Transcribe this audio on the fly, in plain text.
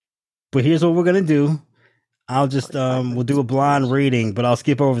But here's what we're gonna do. I'll just we'll do a blind reading, but I'll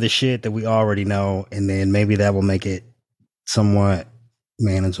skip over the shit that we already know, and then maybe that will make it somewhat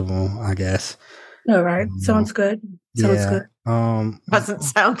manageable, I guess. All right. Sounds good. Sounds good. Doesn't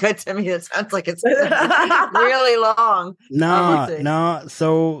sound good to me. It sounds like it's really long. No.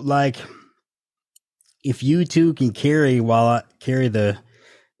 So like, if you two can carry the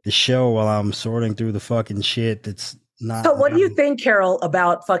show while I'm sorting through the fucking shit that's not. So what do you think, Carol,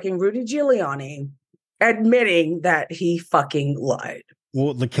 about fucking Rudy Giuliani admitting that he fucking lied?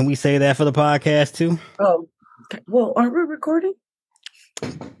 Well, can we say that for the podcast too? Oh, okay. Well, aren't we recording?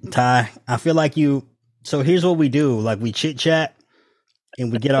 Ty, I feel like you. So here's what we do: like we chit chat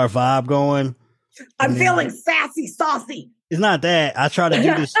and we get our vibe going. I'm feeling sassy, saucy. It's not that. I try to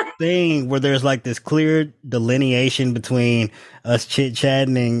do this thing where there's like this clear delineation between us chit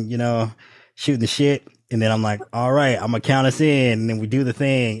chatting and, you know, shooting the shit. And then I'm like, all right, I'm going to count us in. And then we do the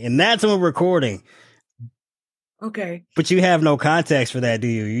thing. And that's when we're recording. Okay. But you have no context for that, do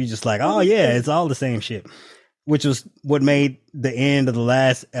you? You're just like, oh, yeah, it's all the same shit. Which was what made the end of the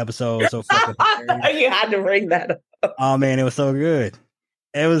last episode so fucking You had to bring that up. Oh, man, it was so good.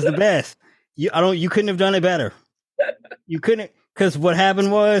 It was the best. You couldn't have done it better. You couldn't, because what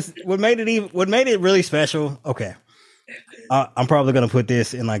happened was what made it really special. Okay, I'm probably gonna put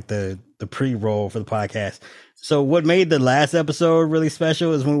this in like the pre-roll for the podcast. So what made the last episode really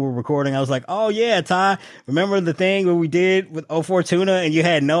special is when we were recording, I was like, oh yeah, Ty, remember the thing where we did with 04 Tuna and you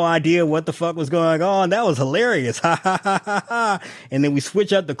had no idea what the fuck was going on? That was hilarious. And then we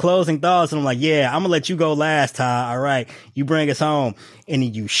switch up the closing thoughts and I'm like, yeah, I'm gonna let you go last, Ty. All right, you bring us home. And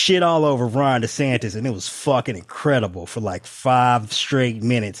then you shit all over Ron DeSantis and it was fucking incredible for like 5 straight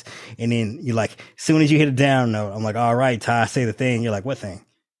minutes. And then you're like, as soon as you hit a down note, I'm like, all right, Ty, say the thing. You're like, what thing?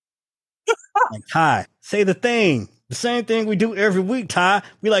 Like, Ty, say the thing. The same thing we do every week, Ty.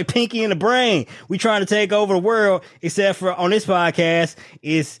 We like Pinky in the Brain. We trying to take over the world, except for on this podcast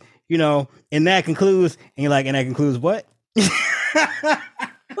is, you know, and that concludes. And you're like, and that concludes what?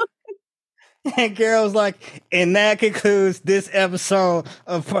 And Carol's like, and that concludes this episode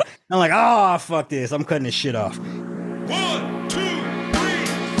of. I'm like, oh, fuck this. I'm cutting this shit off. 1, 2, 3, 4.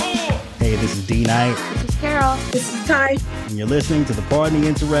 Hey, this is D Knight. This is Carol. This is Ty. And you're listening to the Pardon the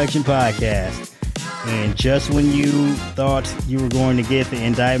Insurrection podcast. And just when you thought you were going to get the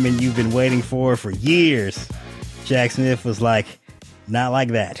indictment you've been waiting for years, Jack Smith was like, not like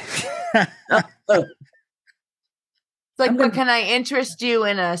that. It's like, but can I interest you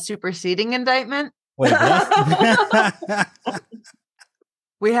in a superseding indictment? Wait,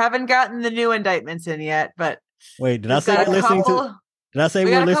 we haven't gotten the new indictments in yet, but wait, did I say we're listening to? Did I say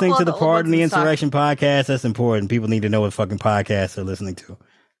we're listening to the Pardon the Insurrection podcast? That's important. People need to know what fucking podcasts they're listening to.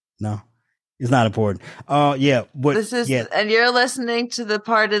 No, it's not important. Yeah. What? This is, yeah. And you're listening to the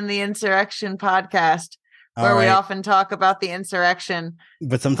Pardon the Insurrection podcast, where we often talk about the insurrection.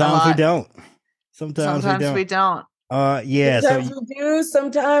 But sometimes we don't. Sometimes we don't. Yeah. Sometimes we do.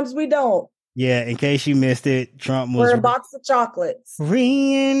 Sometimes we don't. Yeah. In case you missed it, Trump was for a box of chocolates.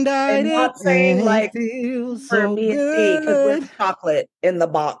 Re-indicted. And not saying like for B and C because there's chocolate in the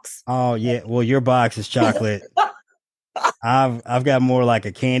box. Oh yeah. Well, your box is chocolate. I've got more like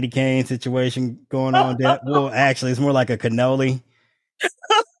a candy cane situation going on. Well, actually, it's more like a cannoli.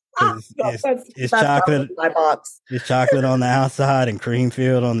 It's chocolate. My box. It's chocolate on the outside and cream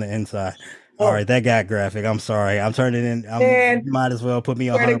filled on the inside. All right, that got graphic. I'm sorry. I'm turning in. You might as well put me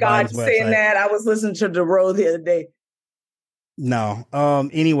on. Swear to God, saying that I was listening to the road the other day. No.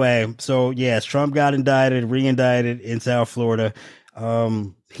 Anyway, so yes, Trump got indicted, re-indicted in South Florida.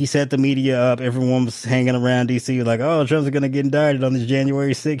 He set the media up. Everyone was hanging around DC like, oh, Trump's going to get indicted on this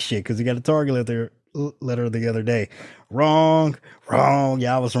January 6th shit because he got a target letter the other day. Wrong.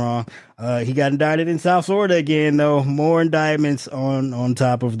 Yeah, I was wrong. He got indicted in South Florida again, though. More indictments on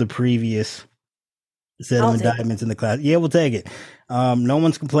top of the previous set of indictments in the class. Yeah, we'll take it. No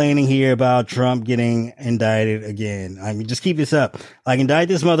one's complaining here about Trump getting indicted again. I mean, just keep this up. Like, indict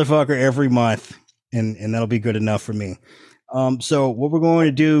this motherfucker every month, and that'll be good enough for me. So what we're going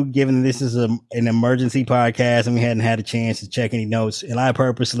to do, given this is an emergency podcast and we hadn't had a chance to check any notes, and I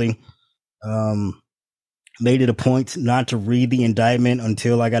purposely made it a point not to read the indictment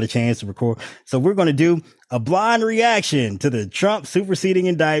until I got a chance to record. So we're going to do a blind reaction to the Trump superseding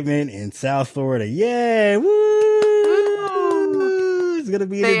indictment in South Florida. Yeah. Woo! It's going to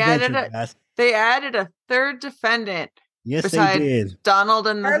be an adventure, guys. They added a third defendant. Yes, besides they did. Donald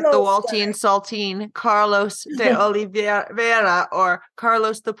and the Waltine Saltine, Carlos de Oliveira, or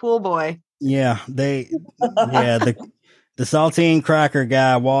Carlos the Pool Boy. Yeah, the Saltine Cracker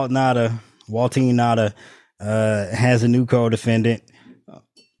guy, Waltine Nada, has a new co-defendant.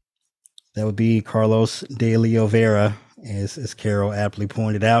 That would be Carlos de Oliveira, as Carol aptly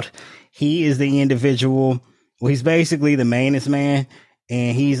pointed out. He is the individual. Well, he's basically the maintenance man,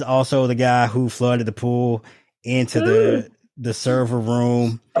 and he's also the guy who flooded the pool into the server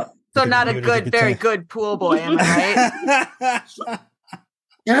room. So not a good, very good pool boy, am I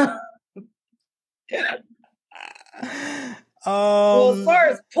right? Well, as far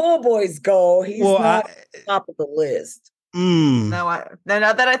as pool boys go, he's not top of the list. Now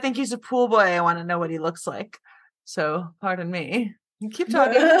that I think he's a pool boy, I want to know what he looks like. So, pardon me. You keep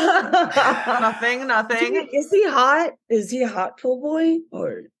talking. Nothing. Is he hot? Is he a hot pool boy?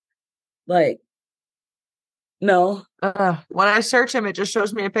 Or like, no? When I search him, it just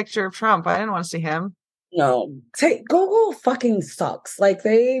shows me a picture of Trump. I didn't want to see him. No. Google fucking sucks. Like,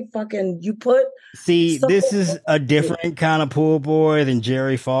 they fucking, you put. See, this is a different kind of pool boy than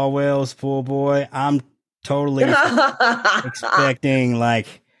Jerry Falwell's pool boy. I'm totally expecting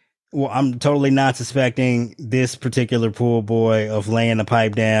I'm totally not suspecting this particular pool boy of laying the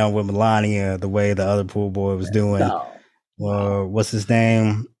pipe down with Melania the way the other pool boy was doing. No. What's his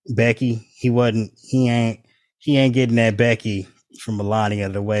name? Becky. He ain't getting that Becky from Melania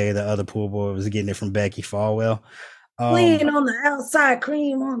the way the other pool boy was getting it from Becky Falwell. Clean on the outside,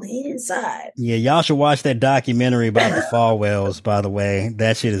 cream on the inside. Yeah, y'all should watch that documentary about the Falwells, by the way.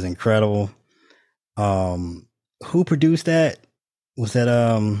 That shit is incredible. Who produced that? Was that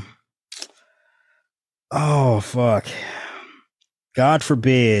oh fuck, God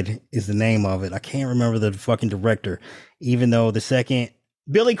Forbid is the name of it. I can't remember the fucking director, even though the second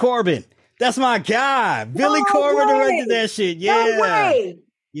Billy Corbin, that's my guy. Billy Corbin directed that shit. Yeah,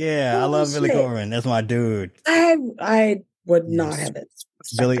 yeah, I love Billy Corbin. That's my dude. I would not have it.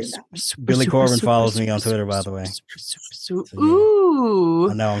 Billy Corbin follows me on Twitter, by the way. So,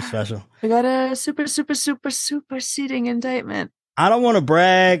 ooh, I know I'm special. I got a superseding indictment. I don't want to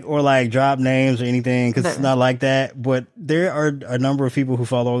brag or drop names or anything because it's not like that. But there are a number of people who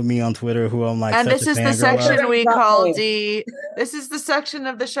follow me on Twitter who I'm and this is the section we call D. This is the section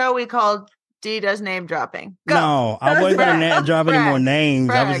of the show we call D does name dropping. Go. No, I wasn't going to drop any more names.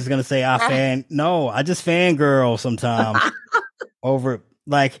 I was just going to say I just fangirl sometimes over.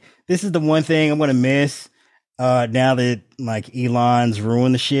 This is the one thing I'm going to miss now that Elon's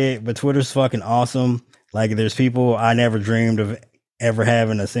ruined the shit. But Twitter's fucking awesome. There's people I never dreamed of ever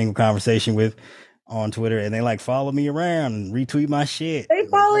having a single conversation with on Twitter, and they follow me around and retweet my shit. They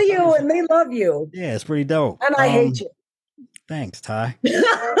follow you and they love you. Yeah, it's pretty dope. And I hate you. Thanks, Ty.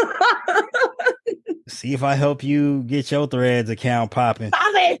 See if I help you get your Threads account popping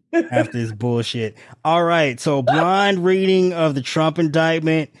after this bullshit. All right, so blind reading of the Trump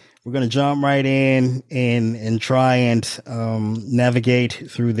indictment. We're going to jump right in and try and navigate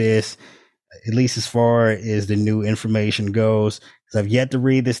through this, at least as far as the new information goes, because I've yet to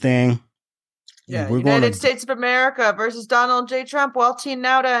read this thing. Yeah, United States of America versus Donald J. Trump, Waltin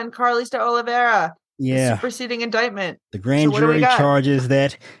Nauta, and Carlos de Oliveira. Yeah. The superseding indictment. The grand jury charges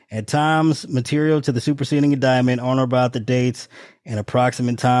that at times material to the superseding indictment on or about the dates and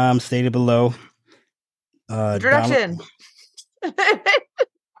approximate times stated below. Introduction.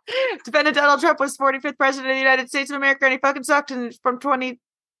 Defendant Donald Trump was 45th president of the United States of America, and he fucking sucked from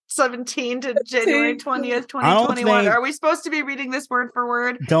 2017 to January 20th, 2021. Are we supposed to be reading this word for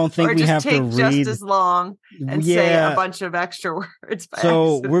word? Don't think we have to read just as long and say a bunch of extra words.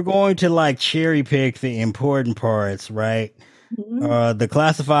 So we're going to cherry pick the important parts, right? Mm-hmm. The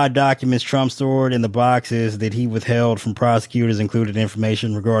classified documents Trump stored in the boxes that he withheld from prosecutors included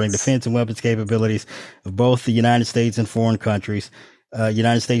information regarding defense and weapons capabilities of both the United States and foreign countries.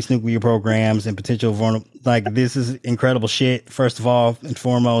 United States nuclear programs and potential vulnerable. This is incredible shit, first of all and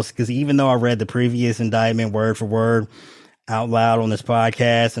foremost, because even though I read the previous indictment word for word out loud on this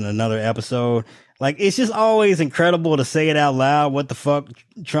podcast and another episode, it's just always incredible to say it out loud what the fuck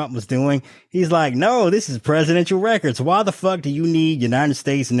Trump was doing. He's like, no, this is presidential records. Why the fuck do you need United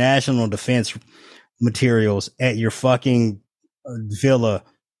States national defense materials at your fucking villa?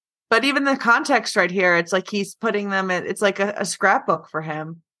 But even the context right here, it's he's putting them it's like a scrapbook for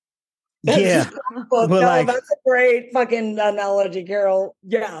him. Yeah. That's a great fucking analogy, Carol.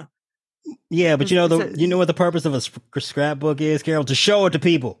 Yeah. Yeah, but you know what the purpose of a scrapbook is, Carol? To show it to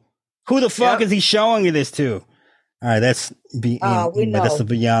people. Who the fuck is he showing you this to? All right, that's that's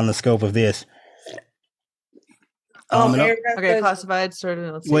beyond the scope of this. Okay, classified.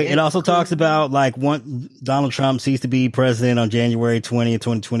 It also talks about Donald Trump ceased to be president on January 20th,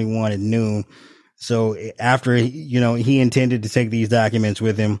 2021 at noon. So after, he intended to take these documents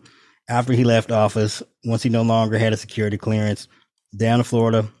with him after he left office, once he no longer had a security clearance, down to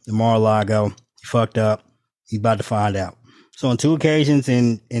Florida, to Mar-a-Lago. He fucked up. He's about to find out. So on 2 occasions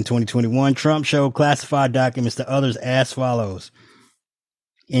in 2021, Trump showed classified documents to others as follows.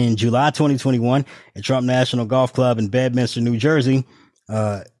 In July 2021, at Trump National Golf Club in Bedminster, New Jersey,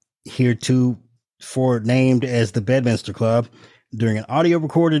 heretofore named as the Bedminster Club, during an audio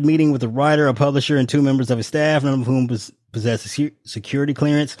recorded meeting with a writer, a publisher, and 2 members of his staff, none of whom possessed a security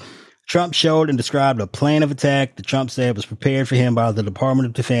clearance, Trump showed and described a plan of attack that Trump said was prepared for him by the Department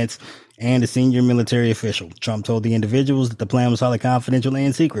of Defense and a senior military official. Trump told the individuals that the plan was highly confidential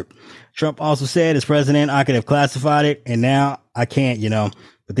and secret. Trump also said, as president, I could have classified it, and now I can't,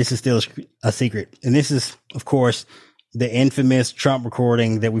 but this is still a secret. And this is, of course, the infamous Trump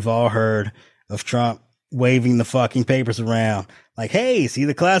recording that we've all heard of Trump waving the fucking papers around. Like, hey, see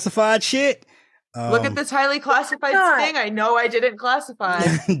the classified shit? Look at this highly classified thing. I know I didn't classify.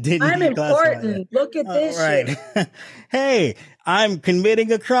 I'm important. Look at this shit. Hey, I'm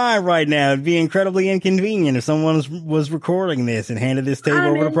committing a crime right now. It'd be incredibly inconvenient if someone was recording this and handed this tape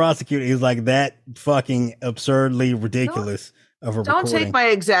over to the prosecutor. He's like, that fucking absurdly ridiculous of a recording. Don't take my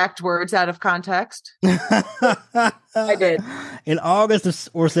exact words out of context. I did. In August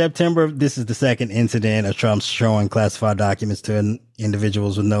or September, this is the second incident of Trump showing classified documents to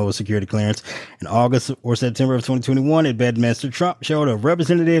individuals with no security clearance. In August or September of 2021, at Bedminster, Trump showed a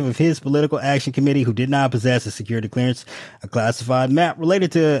representative of his political action committee who did not possess a security clearance a classified map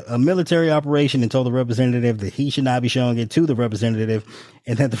related to a military operation and told the representative that he should not be showing it to the representative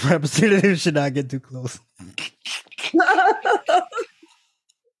and that the representative should not get too close.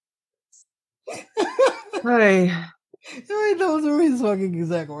 Hey. Those are his fucking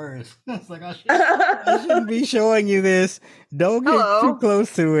exact words. It's like, I shouldn't be showing you this. Don't get too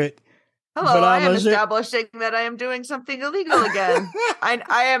close to it. Hello, I am establishing that I am doing something illegal again. I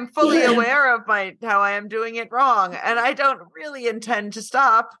am fully aware of how I am doing it wrong, and I don't really intend to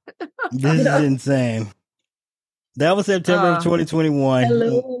stop. This is insane. That was September of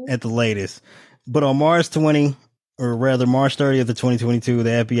 2021 at the latest. But on March 30th of 2022, the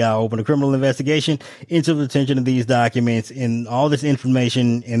FBI opened a criminal investigation into the detention of these documents, and all this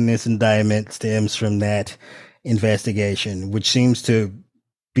information in this indictment stems from that investigation, which seems to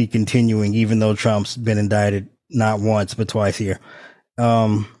be continuing, even though Trump's been indicted not once, but twice here.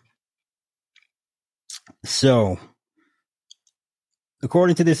 So,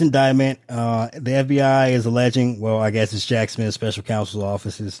 according to this indictment, the FBI is alleging, well, I guess it's Jack Smith's special counsel's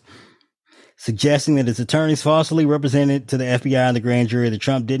offices, suggesting that his attorneys falsely represented to the FBI and the grand jury that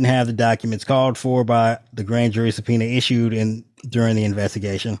Trump didn't have the documents called for by the grand jury subpoena issued during the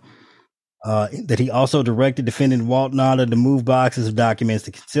investigation. That he also directed defendant Walt Nauta to move boxes of documents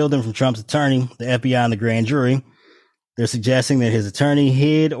to conceal them from Trump's attorney, the FBI, and the grand jury. They're suggesting that his attorney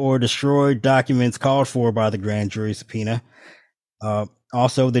hid or destroyed documents called for by the grand jury subpoena.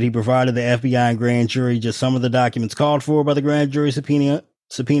 Also, that he provided the FBI and grand jury just some of the documents called for by the grand jury subpoena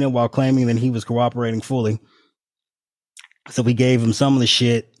while claiming that he was cooperating fully. So he gave him some of the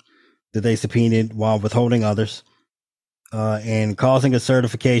shit that they subpoenaed while withholding others. And causing a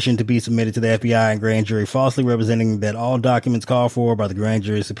certification to be submitted to the FBI and grand jury, falsely representing that all documents called for by the grand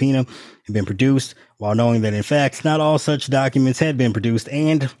jury subpoena had been produced, while knowing that in fact not all such documents had been produced,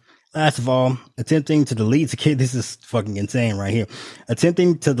 and last of all, attempting to delete security. This is fucking insane right here.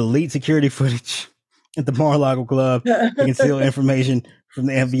 Attempting to delete security footage at the Mar-a-Lago club to conceal information from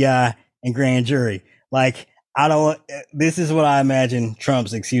the FBI and grand jury. Like, this is what I imagine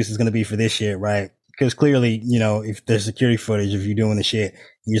Trump's excuse is going to be for this shit, right? Because clearly, if there's security footage of you doing the shit,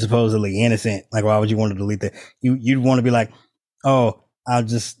 you're supposedly innocent. Like, why would you want to delete that? You'd want to be like,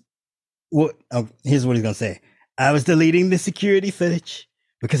 here's what he's going to say. I was deleting the security footage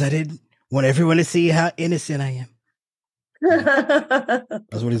because I didn't want everyone to see how innocent I am.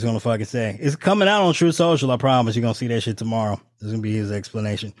 That's what he's going to fucking say. It's coming out on Truth Social. I promise you're going to see that shit tomorrow. This is going to be his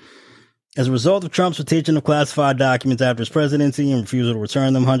explanation. As a result of Trump's retention of classified documents after his presidency and refusal to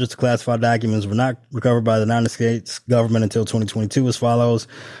return them, hundreds of classified documents were not recovered by the United States government until 2022 as follows.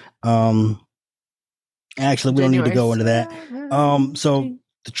 Actually, we don't need to go into that. So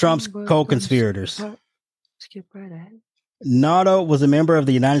the Trump's co-conspirators. Skip right ahead. Nauta was a member of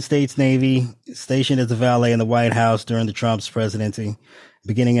the United States Navy, stationed as a valet in the White House during the Trump's presidency.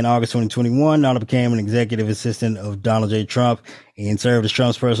 Beginning in August 2021, Nauta became an executive assistant of Donald J. Trump and served as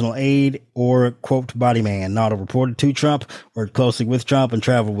Trump's personal aide or, quote, body man. Nauta reported to Trump, worked closely with Trump, and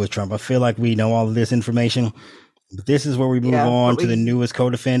traveled with Trump. I feel like we know all of this information, but this is where we move on to the newest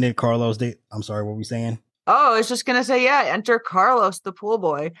co-defendant, Carlos. I'm sorry, what were we saying? Oh, I was just going to say, enter Carlos, the pool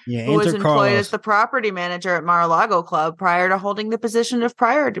boy, who was employed as the property manager at Mar-a-Lago Club prior to holding the position of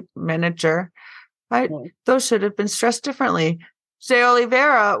priority manager. Those should have been stressed differently. Jay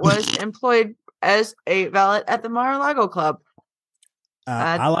Oliveira was employed as a valet at the Mar-a-Lago Club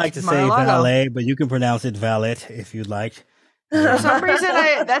I like to say valet, but you can pronounce it valet if you'd like. For some reason,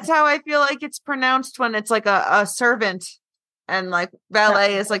 that's how I feel like it's pronounced when it's like a servant, and like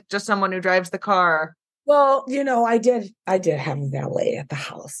valet is like just someone who drives the car. Well, I did have a valet at the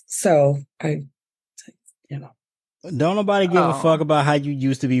house, so Don't nobody give a fuck about how you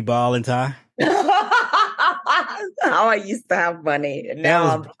used to be ball and tie. How I used to have money, and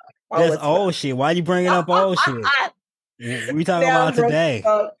now that's old shit. Why you bringing up old shit? We talking about today.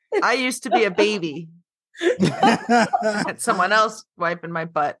 I used to be a baby. Had someone else wiping my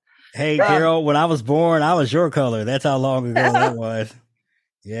butt. Hey, Carol, when I was born, I was your color. That's how long ago that was.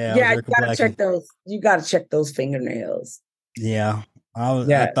 Yeah. You gotta check those. You gotta check those fingernails. Yeah.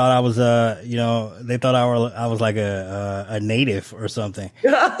 I thought I was they thought I was like a native or something.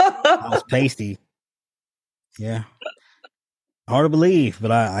 I was pasty. Yeah. Hard to believe,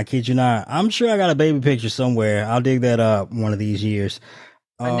 but I kid you not. I'm sure I got a baby picture somewhere. I'll dig that up one of these years.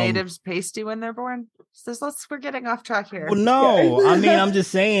 Are natives pasty when they're born? We're getting off track here. Well, no, I mean, I'm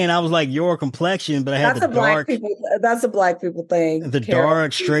just saying. I was like your complexion, but I had that's a black people thing. The Carol.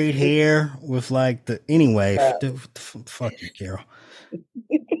 Dark straight hair with like the anyway. Fuck you, Carol.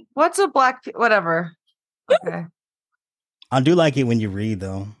 What's a black? Whatever. Okay. I do like it when you read,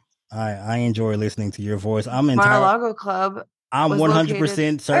 though. I enjoy listening to your voice. Mar-a-Lago Club. I'm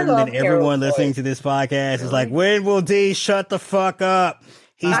 100% certain that everyone listening to this podcast is like, when will D shut the fuck up?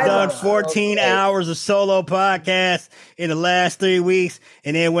 He's done 14 hours of solo podcasts in the last 3 weeks.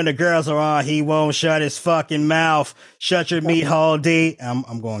 And then when the girls are on, he won't shut his fucking mouth. Shut your meat hole, D.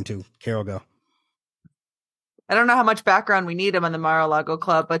 I'm going to. Carol, go. I don't know how much background we need him on the Mar-a-Lago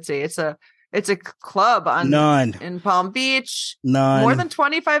Club. Let's see. It's a club in Palm Beach. None. More than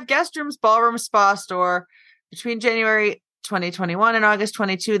 25 guest rooms, ballroom, spa, store. Between January 2021 and August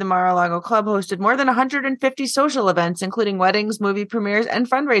 22, the Mar-a-Lago Club hosted more than 150 social events, including weddings, movie premieres, and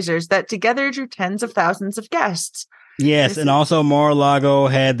fundraisers that together drew tens of thousands of guests. Yes, and also Mar-a-Lago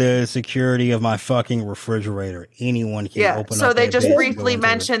had the security of my fucking refrigerator. Anyone can open up. So they just briefly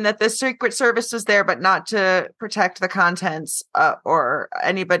mentioned that the Secret Service was there, but not to protect the contents or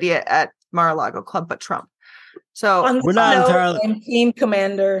anybody at Mar-a-Lago Club, but Trump. So we're not entirely team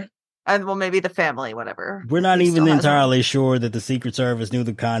commander. And maybe the family, whatever. We're not even entirely sure that the Secret Service knew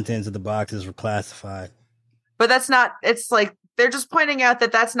the contents of the boxes were classified. But that's not, it's like, they're just pointing out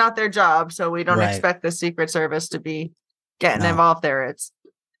that that's not their job. So we don't expect the Secret Service to be getting involved there. It's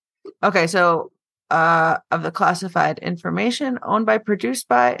okay. So, of the classified information owned by, produced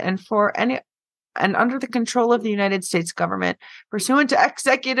by, and for any, and under the control of the United States government, pursuant to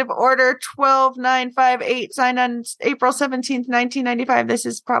Executive Order 12958, signed on April 17th, 1995. This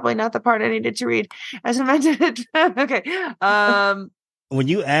is probably not the part I needed to read. As amended. Okay. When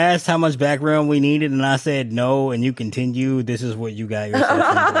you asked how much background we needed and I said no, and you continue, this is what you got yourself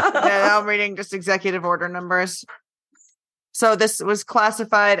into. Yeah, I'm reading just executive order numbers. So this was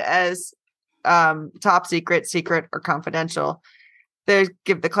classified as top secret, secret, or confidential. They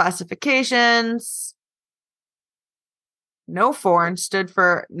give the classifications. No foreign stood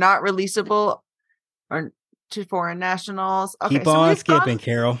for not releasable or to foreign nationals. Okay, keep on skipping,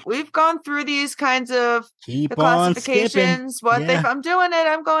 Carol. We've gone through these kinds of classifications. I'm doing it.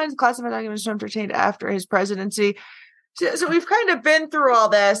 I'm going to classified documents obtained after his presidency. So we've kind of been through all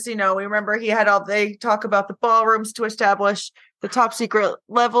this. We remember they talk about the ballrooms to establish the top secret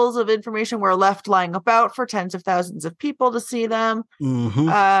levels of information were left lying about for tens of thousands of people to see them. Mm-hmm.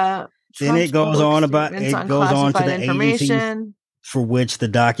 Then it goes on to the information for which the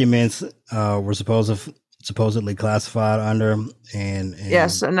documents were supposedly classified under. And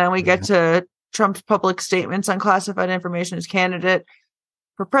yes, and then we get to Trump's public statements on classified information as candidate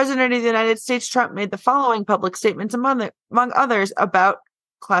for president of the United States. Trump made the following public statements, among others, about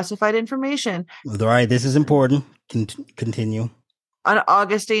classified information. All right, this is important. Continue. On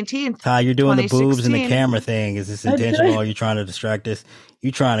August 18th, Ty, you're doing the boobs and the camera thing. Is this intentional? Or are you trying to distract us?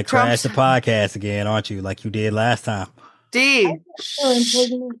 You trying to crash the podcast again, aren't you? Like you did last time. D.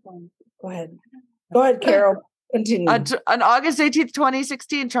 Go ahead, Carol. Continue. On August 18th,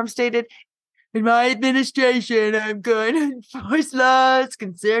 2016, Trump stated, "In my administration, I'm going to enforce laws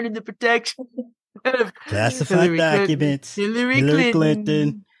concerning the protection of classified documents, Hillary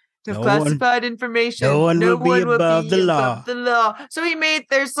Clinton, classified information. No one will be above the law. So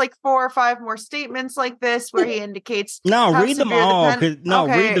there's like 4 or 5 more statements like this where he indicates. No, read them all. Read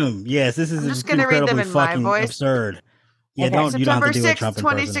them. Yes, this is just going to read them in my voice. Absurd. Yeah, okay. You don't have to do September 6th,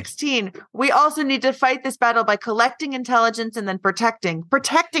 2016. We also need to fight this battle by collecting intelligence and then protecting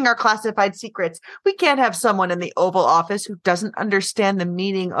our classified secrets. We can't have someone in the Oval Office who doesn't understand the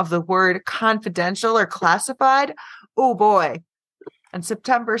meaning of the word confidential or classified. Oh boy. On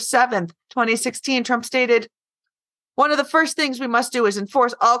September 7th, 2016, Trump stated, "One of the first things we must do is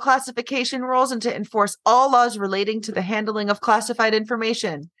enforce all classification rules and to enforce all laws relating to the handling of classified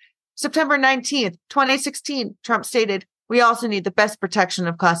information." September 19th, 2016, Trump stated, "We also need the best protection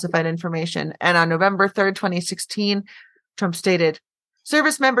of classified information." And on November 3rd, 2016, Trump stated,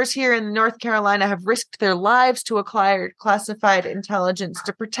 "Service members here in North Carolina have risked their lives to acquire classified intelligence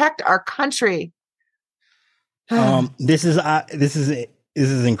to protect our country." This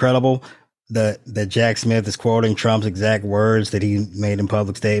is incredible that Jack Smith is quoting Trump's exact words that he made in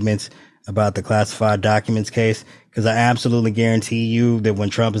public statements about the classified documents case, because I absolutely guarantee you that when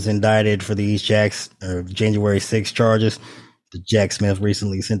Trump is indicted for these January 6th charges that Jack Smith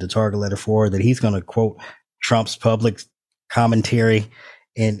recently sent a target letter for, that he's going to quote Trump's public commentary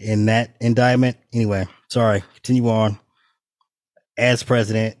in that indictment. Anyway, sorry, continue on. As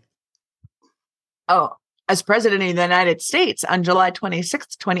president. As president of the United States, on July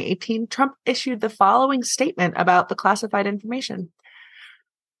 26th, 2018, Trump issued the following statement about the classified information.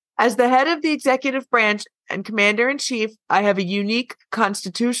 "As the head of the executive branch and commander-in-chief, I have a unique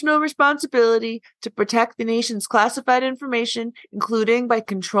constitutional responsibility to protect the nation's classified information, including by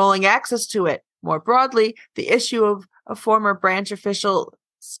controlling access to it. More broadly, the issue of a former branch official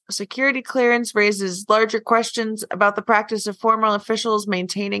security clearance raises larger questions about the practice of former officials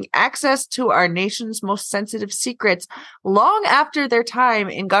maintaining access to our nation's most sensitive secrets long after their time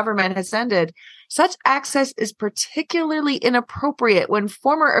in government has ended. Such access is particularly inappropriate when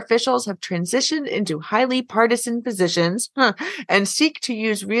former officials have transitioned into highly partisan positions and seek to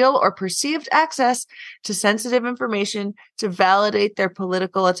use real or perceived access to sensitive information to validate their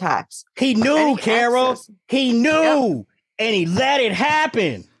political attacks." He knew, Carol. He knew. Yep. And he let it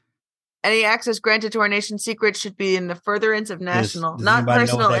happen. "Any access granted to our nation's secrets should be in the furtherance of national, not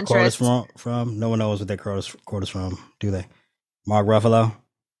personal interest." From? No one knows what that quote is from, do they? Mark Ruffalo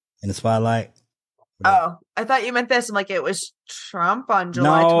in the Spotlight? Oh, I thought you meant this. I'm like, it was Trump on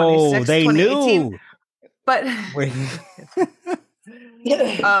July 26th, they 2018. Knew. But,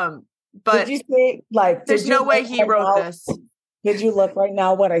 but did you say, like, there's no way he wrote this. Did you look right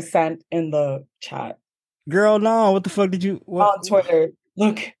now what I sent in the chat? Girl, no. What the fuck did you? What? On Twitter.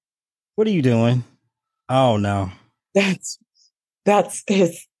 Look. What are you doing? Oh, no. That's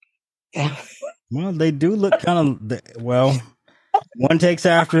his. Well, they do look kind of, well, one takes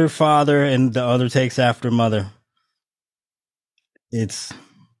after father and the other takes after mother. It's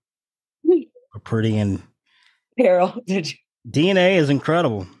pretty and... Carol, did you? DNA is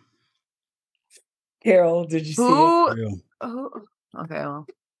incredible. Carol, did you see it? Okay, well.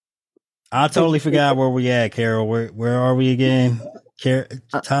 I totally forgot where we at, Carol. Where are we again?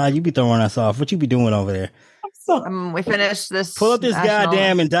 Todd, you be throwing us off. What you be doing over there? We finished this. Pull up this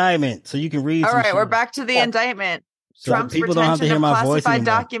goddamn indictment so you can read. All right, we're back to the indictment. So Trump's retention of classified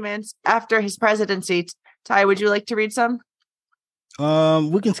documents after his presidency. Ty, would you like to read some?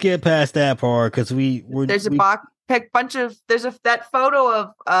 We can skip past that part because there's that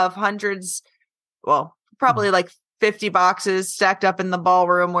photo of hundreds, well, probably like 50 boxes stacked up in the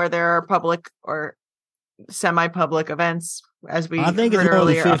ballroom where there are public or semi-public events. As we I think heard it's more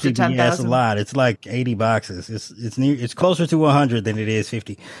earlier, than 50. up to 10,000. Yeah, it's a lot. It's like 80 boxes. It's closer to 100 than it is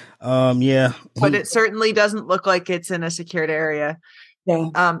 50. Yeah, but it certainly doesn't look like it's in a secured area.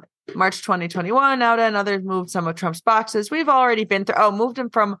 Yeah. March 2021, Nauta and others moved some of Trump's boxes. We've already been through. Moved him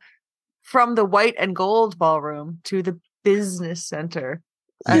from the white and gold ballroom to the business center.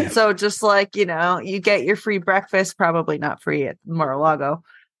 And so just like, you get your free breakfast, probably not free at Mar-a-Lago.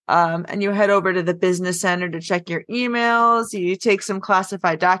 And you head over to the business center to check your emails. You take some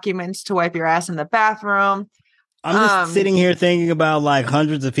classified documents to wipe your ass in the bathroom. I'm just sitting here thinking about like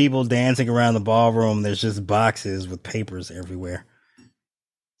hundreds of people dancing around the ballroom. There's just boxes with papers everywhere.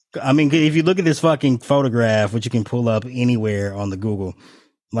 I mean, if you look at this fucking photograph, which you can pull up anywhere on the Google,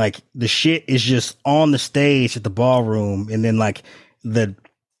 like the shit is just on the stage at the ballroom, and then like the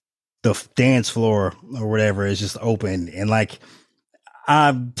dance floor or whatever is just open, and like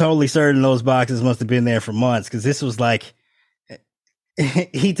I'm totally certain those boxes must have been there for months, because this was like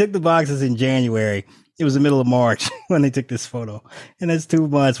he took the boxes in January. It was the middle of March when they took this photo, and that's 2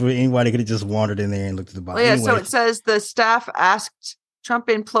 months where anybody could have just wandered in there and looked at the box. Well, yeah, anyway. So it says the staff asked Trump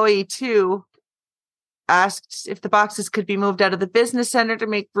employee 2 asked if the boxes could be moved out of the business center to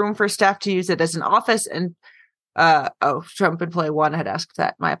make room for staff to use it as an office. And Trump employee 1 had asked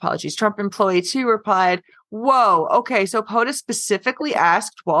that. My apologies. Trump employee 2 replied, "Whoa, okay, so POTUS specifically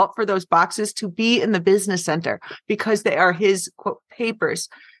asked Walt for those boxes to be in the business center because they are his, quote, papers."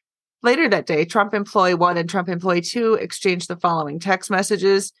 Later that day, Trump employee 1 and Trump employee 2 exchanged the following text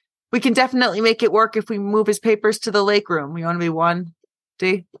messages. "We can definitely make it work if we move his papers to the lake room. You want to be 1?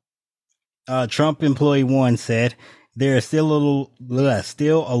 D. Trump employee 1 said there is still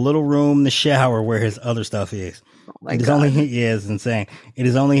a little room in the shower where his other stuff is. Oh my God. It's insane. It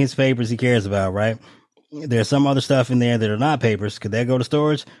is only his papers he cares about, right? There's some other stuff in there that are not papers. Could that go to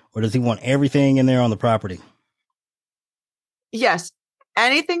storage, or does he want everything in there on the property? Yes.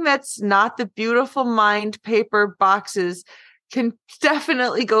 Anything that's not the beautiful mind paper boxes can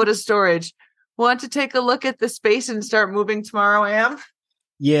definitely go to storage. Want to take a look at the space and start moving tomorrow, Am?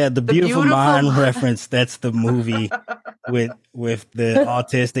 Yeah, the beautiful mind reference. That's the movie with the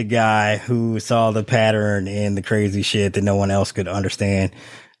autistic guy who saw the pattern and the crazy shit that no one else could understand.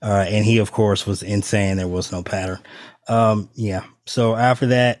 And he, of course, was insane. There was no pattern. Yeah. So after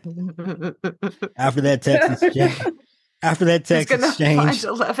that text exchange, find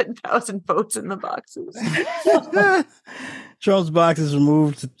 11,000 votes in the boxes. Trump's boxes were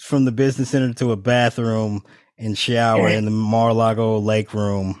moved from the business center to a bathroom and shower in the Mar-a-Lago lake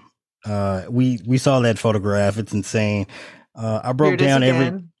room. We saw that photograph. It's insane. I broke down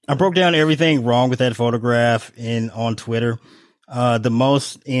everything wrong with that photograph on Twitter. The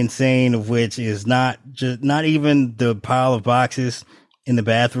most insane of which is not even the pile of boxes in the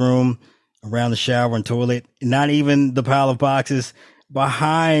bathroom around the shower and toilet, not even the pile of boxes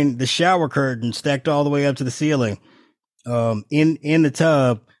behind the shower curtain stacked all the way up to the ceiling, in the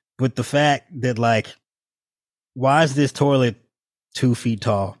tub, with the fact that, like, why is this toilet 2 feet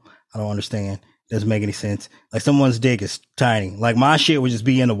tall? I don't understand. Doesn't make any sense. Like, someone's dick is tiny. Like, my shit would just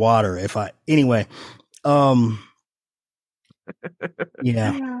be in the water anyway.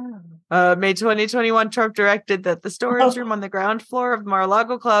 Yeah. May 2021, Trump directed that the storage room on the ground floor of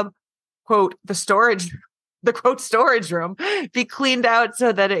Mar-a-Lago Club, quote, the storage room, be cleaned out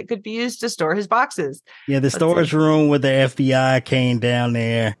so that it could be used to store his boxes. Yeah, the storage room with the FBI came down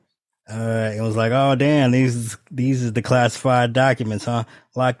there. It was like, oh damn, these are the classified documents, huh?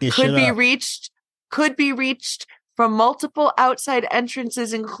 Lock this shit up. Could be reached from multiple outside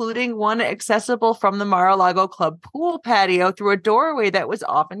entrances, including one accessible from the Mar-a-Lago Club pool patio through a doorway that was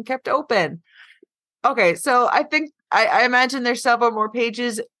often kept open. Okay, so I think I imagine there's several more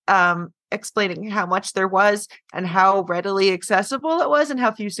pages explaining how much there was and how readily accessible it was and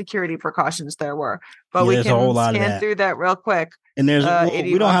how few security precautions there were. But we can scan through that real quick. And there's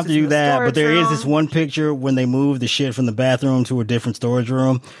we don't have to do that, but there is this one picture when they move the shit from the bathroom to a different storage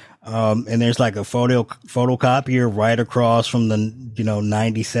room. And there's like a photocopier right across from the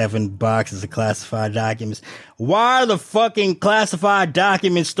 97 boxes of classified documents. Why are the fucking classified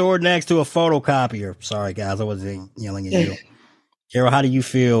documents stored next to a photocopier? Sorry guys, I wasn't yelling at you. Carol, how do you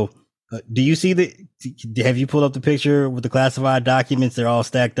feel? Do you see have you pulled up the picture with the classified documents? They're all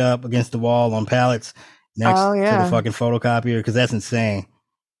stacked up against the wall on pallets next to the fucking photocopier, because that's insane.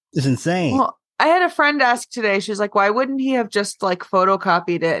 It's insane. Well, I had a friend ask today, she's like, why wouldn't he have just like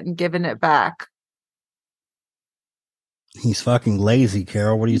photocopied it and given it back? He's fucking lazy,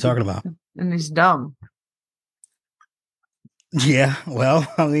 Carol. What are you talking about? And he's dumb. Yeah, well,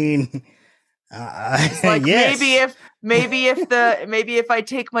 I mean, like yes. maybe if I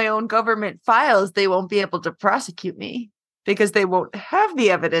take my own government files, they won't be able to prosecute me because they won't have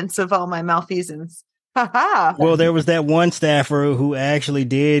the evidence of all my malfeasance. Well, there was that one staffer who actually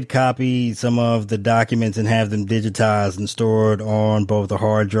did copy some of the documents and have them digitized and stored on both a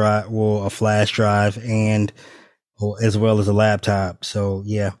hard drive, a flash drive, and as well as a laptop. So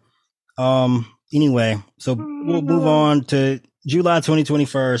yeah. Anyway, so we'll move on to July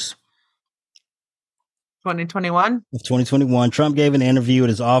 2021. Of 2021, Trump gave an interview at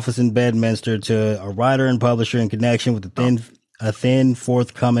his office in Bedminster to a writer and publisher in connection with a thin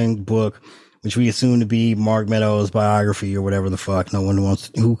forthcoming book, which we assume to be Mark Meadows' biography or whatever the fuck. No one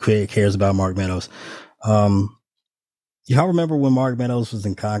who cares about Mark Meadows. Y'all remember when Mark Meadows was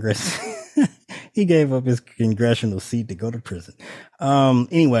in Congress? He gave up his congressional seat to go to prison.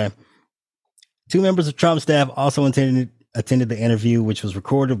 Anyway, 2 members of Trump's staff also attended the interview, which was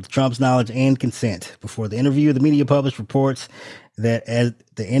recorded with Trump's knowledge and consent. Before the interview, the media published reports that at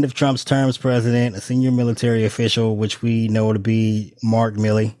the end of Trump's term as president, a senior military official, which we know to be Mark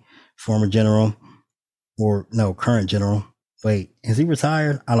Milley, former general, current general. Wait, is he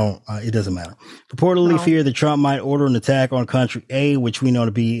retired? It doesn't matter. Purportedly feared that Trump might order an attack on country A, which we know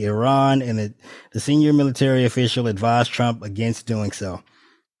to be Iran, and that the senior military official advised Trump against doing so.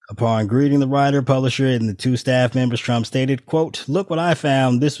 Upon greeting the writer, publisher, and the 2 staff members, Trump stated, quote, "Look what I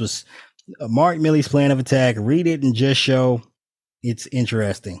found. This was Mark Milley's plan of attack. Read it and just show it's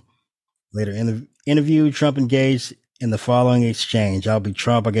interesting." Later in the interview, Trump engaged in the following exchange. I'll be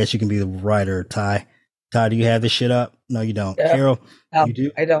Trump. I guess you can be the writer, Ty. Ty, do you have this shit up? No, you don't. Yeah. Carol, you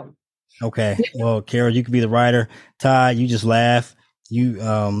do? I don't. Okay. Well, Carol, you can be the writer. Ty, you just laugh.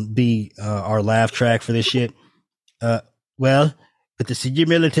 you be our laugh track for this shit. Well, with the senior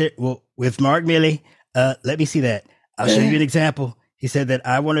military, well, with Mark Milley, let me see that. I'll show you an example. He said that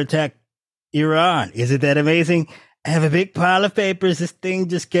I want to attack Iran. Isn't that amazing? I have a big pile of papers. This thing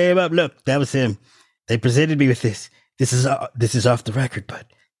just came up. Look, that was him. They presented me with this. This is off the record, but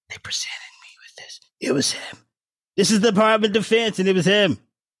they presented me with this. It was him. This is the Department of Defense, and it was him.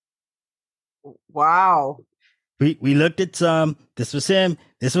 Wow. We looked at some. This was him.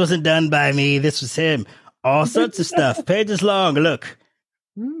 This wasn't done by me. This was him. All sorts of stuff. Pages long. Look.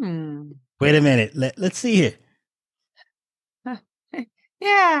 Wait a minute. Let's see here.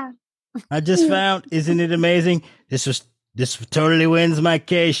 Yeah. I just found. Isn't it amazing? This totally wins my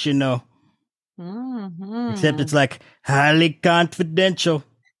case, you know. Except it's like highly confidential.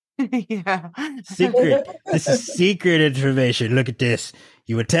 Yeah. Secret. This is secret information. Look at this.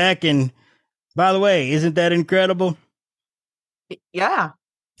 You attacking. By the way, isn't that incredible? Yeah.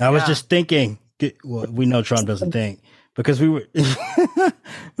 I was just thinking. Well, we know Trump doesn't think because we were.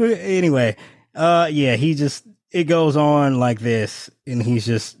 Anyway, it goes on like this, and he's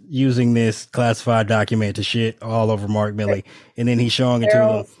just using this classified document to shit all over Mark Milley, and then he's showing it to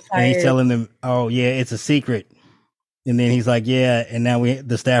them, and he's telling them, "Oh yeah, it's a secret." And then he's like, "Yeah," and now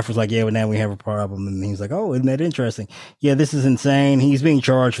the staff was like, "Yeah, but now we have a problem." And he's like, "Oh, isn't that interesting?" Yeah, this is insane. He's being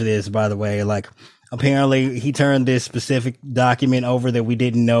charged for this, by the way. Like, apparently, he turned this specific document over that we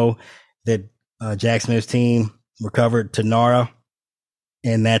didn't know that Jack Smith's team recovered to NARA.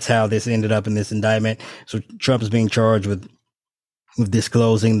 And that's how this ended up in this indictment. So Trump is being charged with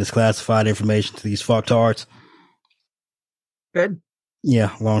disclosing this classified information to these fucktards. Good.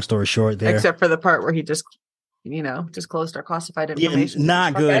 Yeah, long story short there. Except for the part where he disclosed our classified information. Yeah,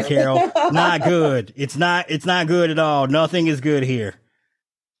 not good, Carol. Not good. It's not good at all. Nothing is good here.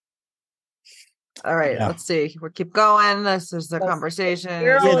 All right, let's see. We'll keep going. This is the conversation.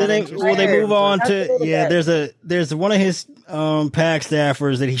 Yeah, they move on to there's one of his PAC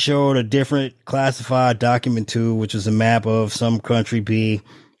staffers that he showed a different classified document to, which was a map of some country B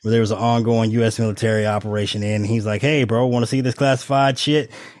where there was an ongoing U.S. military operation in. He's like, "Hey, bro, want to see this classified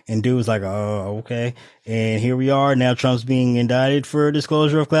shit?" And dude was like, "Oh, okay." And here we are. Now Trump's being indicted for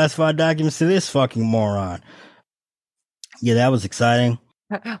disclosure of classified documents to this fucking moron. Yeah, that was exciting.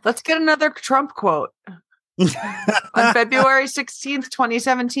 Let's get another Trump quote. On February 16th,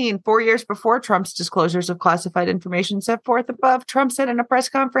 2017, 4 years before Trump's disclosures of classified information set forth above, Trump said in a press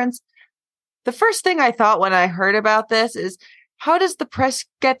conference, "The first thing I thought when I heard about this is, how does the press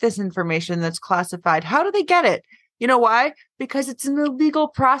get this information that's classified? How do they get it? You know why? Because it's an illegal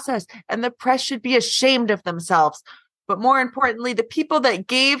process and the press should be ashamed of themselves. But more importantly, the people that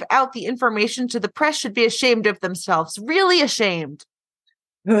gave out the information to the press should be ashamed of themselves. Really ashamed."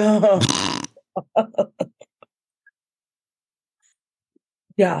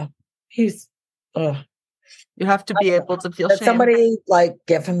 Yeah, he's. You have to be able to feel shame. Somebody like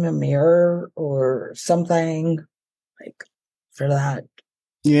give him a mirror or something like for that.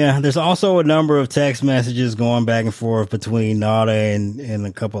 Yeah, there's also a number of text messages going back and forth between Nada and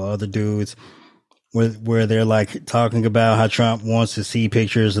a couple of other dudes where they're like talking about how Trump wants to see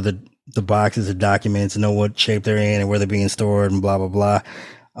pictures of the boxes of documents and know what shape they're in and where they're being stored and blah, blah, blah.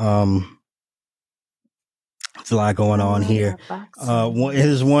 It's a lot going on here. There's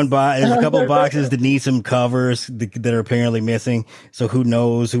a couple of boxes that need some covers that are apparently missing. So who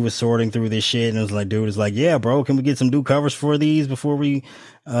knows who was sorting through this shit? And it was like, dude is like, "Yeah, bro, can we get some new covers for these before we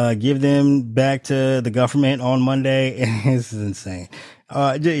give them back to the government on Monday?" And this is insane.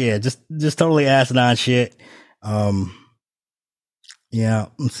 Just totally asinine shit. Yeah,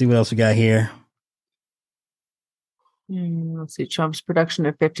 let's see what else we got here. Let's see. Trump's production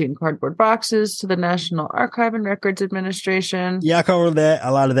of 15 cardboard boxes to the National Archive and Records Administration. Yeah, I covered a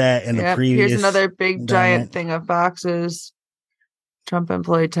lot of that in the previous. Here's another big giant thing of boxes. Trump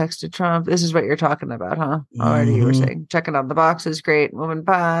employee texted Trump. This is what you're talking about, huh? Already you were saying. Checking on the boxes. Great. Moving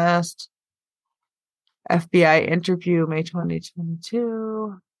past. FBI interview, May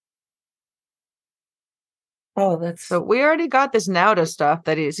 2022. Oh, that's. So we already got this Nauta stuff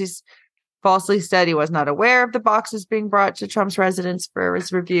that he's falsely said he was not aware of the boxes being brought to Trump's residence for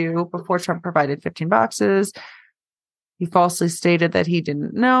his review before Trump provided 15 boxes. He falsely stated that he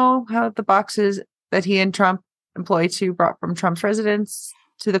didn't know how the boxes that he and Trump employee 2 brought from Trump's residence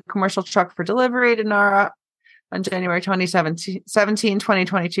to the commercial truck for delivery to NARA on January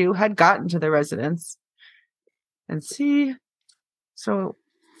 2022 had gotten to the residence. And see, so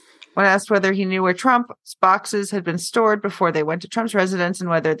when asked whether he knew where Trump's boxes had been stored before they went to Trump's residence and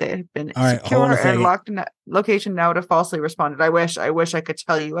whether they had been secure and locked in that location, Nauta falsely responded, I wish I could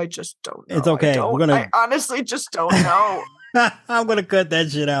tell you. I just don't know. It's okay. I honestly just don't know. I'm going to cut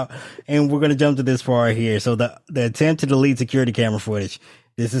that shit out, and we're going to jump to this part here. So the attempt to delete security camera footage.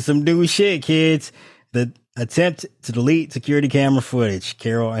 This is some new shit, kids. The attempt to delete security camera footage.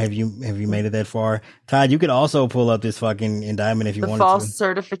 Carol, have you made it that far? Todd, you could also pull up this fucking indictment if you wanted to. The false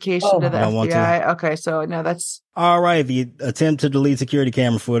certification to the FBI. Okay, so no, that's all right. The attempt to delete security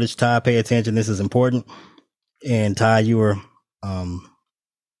camera footage. Todd, pay attention. This is important. And Todd, you were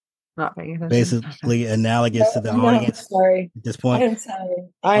not paying attention. Basically analogous to the audience. Sorry. At this point. I'm sorry.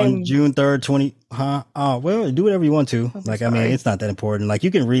 On June 3rd, Oh, well, do whatever you want to. Like, I mean, it's not that important. Like,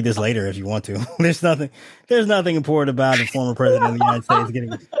 you can read this later if you want to. There's nothing important about the former president of the United States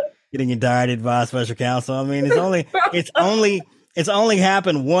getting indicted by a special counsel. I mean, it's only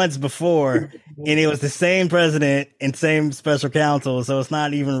happened once before, and it was the same president and same special counsel. So it's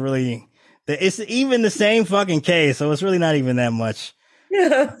not even really, it's even the same fucking case. So it's really not even that much.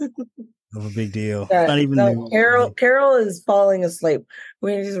 Of a big deal. Not even Carol is falling asleep.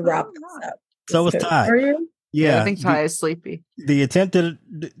 We need to wrap this up. So was Ty. Are you? Yeah, I think Ty is sleepy. The attempted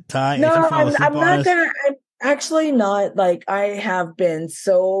Ty. No, I'm not gonna. I'm actually not. Like, I have been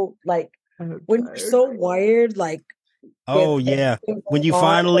so like when you're so wired. Like, oh yeah, when you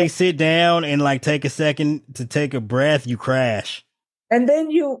finally sit down and like take a second to take a breath, you crash. And then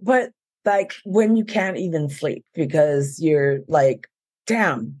but like when you can't even sleep because you're like,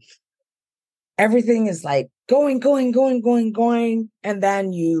 damn, everything is like going, and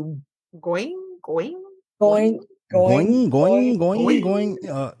then you going.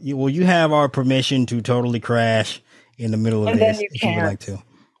 You have our permission to totally crash in the middle of this if you would like to.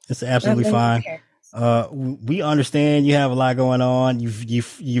 It's absolutely fine. We understand you have a lot going on.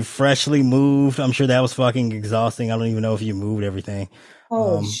 You've freshly moved. I'm sure that was fucking exhausting. I don't even know if you moved everything.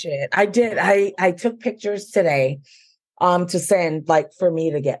 Oh shit. I did. I took pictures today to send, like, for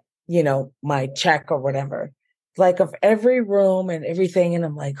me to get, my check or whatever, like, of every room and everything. And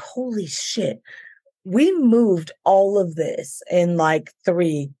I'm like, holy shit, we moved all of this in like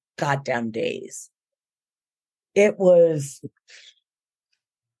 3 goddamn days. It was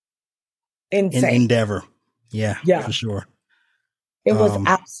insane. An endeavor. Yeah, for sure. It was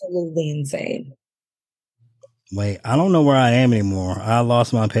absolutely insane. Wait, I don't know where I am anymore. I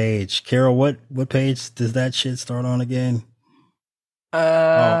lost my page. Carol, what page does that shit start on again?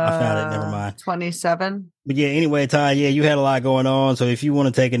 I found it. Never mind. 27. But yeah, anyway, Ty, you had a lot going on. So if you want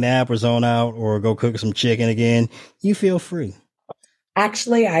to take a nap or zone out or go cook some chicken again, you feel free.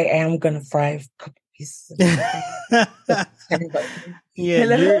 Actually, I am going to fry a couple pieces of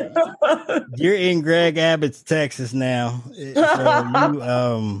yeah, you're in Greg Abbott's Texas now.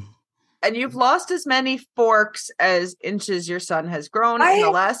 So and you've lost as many forks as inches your son has grown in the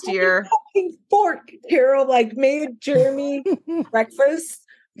last year. Fucking fork, Carol, like, made Jeremy breakfast,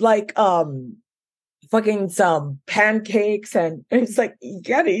 like fucking some pancakes, and it's like, you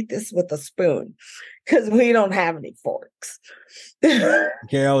gotta eat this with a spoon because we don't have any forks.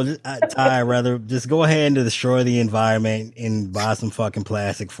 Carol, Ty, rather just go ahead and destroy the environment and buy some fucking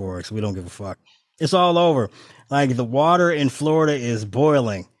plastic forks. We don't give a fuck. It's all over. Like, the water in Florida is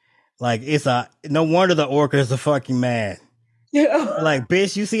boiling. Like, no wonder the orcas are fucking mad. Yeah. Like,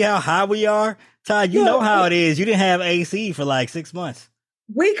 bitch, you see how high we are? Ty, you know how it is. You didn't have AC for like 6 months.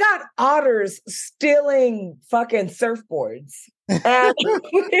 We got otters stealing fucking surfboards.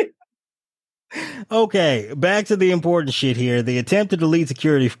 Okay, back to the important shit here. The attempt to delete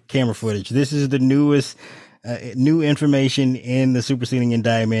security camera footage. This is the newest new information in the superseding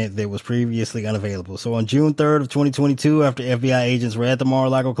indictment that was previously unavailable. So on June 3rd of 2022, after FBI agents were at the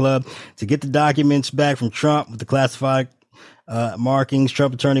Mar-a-Lago club to get the documents back from Trump with the classified markings,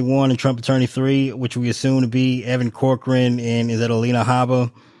 Trump Attorney 1 and Trump Attorney 3, which we assume to be Evan Corcoran and Alina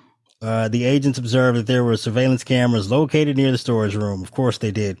Habba, the agents observed that there were surveillance cameras located near the storage room. Of course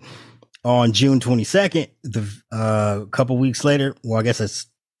they did. On June 22nd, a couple weeks later, well, I guess that's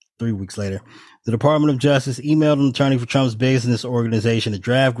 3 weeks later, the Department of Justice emailed an attorney for Trump's business organization a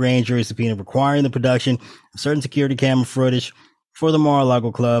draft grand jury subpoena requiring the production of certain security camera footage for the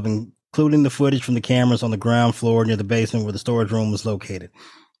Mar-a-Lago club, including the footage from the cameras on the ground floor near the basement where the storage room was located.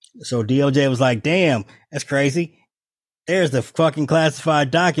 So DOJ was like, damn, that's crazy. There's the fucking classified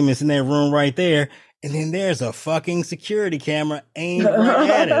documents in that room right there. And then there's a fucking security camera aimed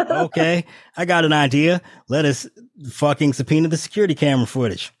right at it. Okay, I got an idea. Let us fucking subpoena the security camera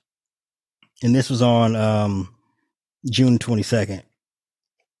footage. And this was on June 22nd.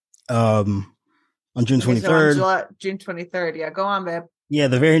 On June 23rd. So June 23rd. Yeah, go on, babe. Yeah,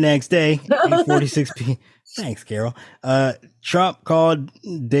 the very next day, 8:46 p.m. Thanks, Carol. Trump called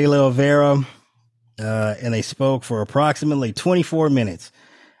De La Vera, and they spoke for approximately 24 minutes.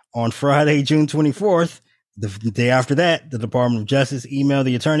 On Friday, June 24th, The day after that, the Department of Justice emailed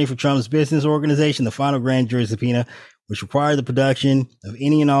the attorney for Trump's business organization the final grand jury subpoena, which required the production of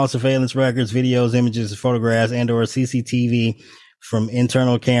any and all surveillance records, videos, images, photographs, and or CCTV from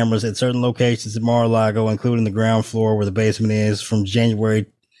internal cameras at certain locations at Mar-a-Lago, including the ground floor where the basement is, from January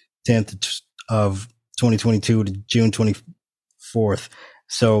 10th of 2022 to June 24th.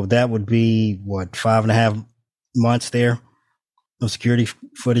 So that would be, 5.5 months there of security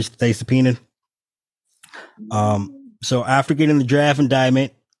footage that they subpoenaed. So after getting the draft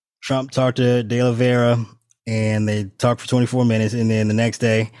indictment, Trump talked to De La Vera and they talked for 24 minutes. And then the next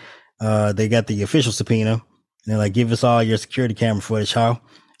day, they got the official subpoena and they're like, give us all your security camera footage, huh?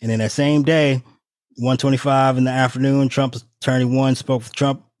 And then that same day, 1:25 in the afternoon, Trump's attorney 1 spoke with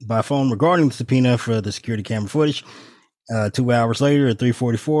Trump by phone regarding the subpoena for the security camera footage. 2 hours later at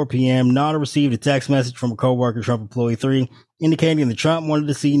 3:44 p.m., Nada received a text message from a coworker, Trump employee 3, indicating that Trump wanted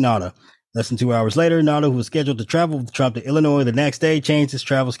to see Nada. Less than 2 hours later, Nada, who was scheduled to travel with Trump to Illinois the next day, changed his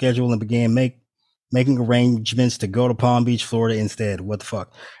travel schedule and began making arrangements to go to Palm Beach, Florida instead. What the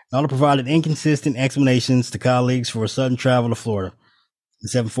fuck? Nada provided inconsistent explanations to colleagues for his sudden travel to Florida.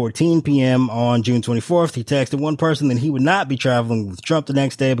 At 7:14 p.m. on June 24th, he texted one person that he would not be traveling with Trump the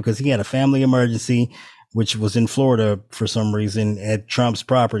next day because he had a family emergency, which was in Florida for some reason at Trump's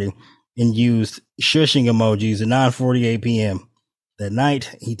property, and used shushing emojis at 9:48 p.m. That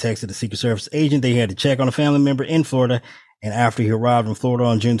night, he texted a Secret Service agent that he had to check on a family member in Florida. And after he arrived in Florida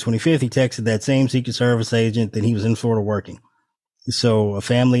on June 25th, he texted that same Secret Service agent that he was in Florida working. So a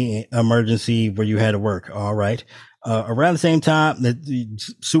family emergency where you had to work. All right. Around the same time,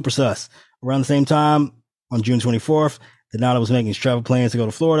 super sus. Around the same time, on June 24th, that Nada was making his travel plans to go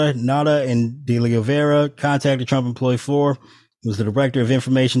to Florida. Nada and De La Vera contacted Trump employee 4, who was the director of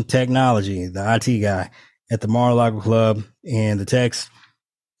information technology, the IT guy, at the Mar-a-Lago Club, and the texts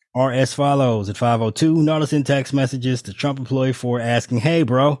are as follows. At 5:02, Nada sent text messages to Trump employee 4 asking, hey,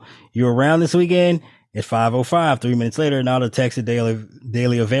 bro, you around this weekend? At 5:05, 3 minutes later, Nada texted De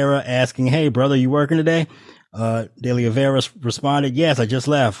La Vera asking, hey, brother, you working today? De La Vera responded, yes, I just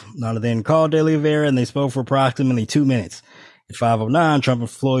left. Nada then called De La Vera and they spoke for approximately 2 minutes. At 5:09, Trump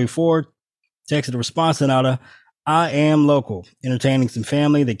employee 4 texted a response to Nada, I am local, entertaining some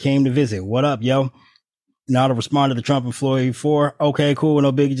family that came to visit. What up, yo? Nada responded to Trump employee 4, okay, cool,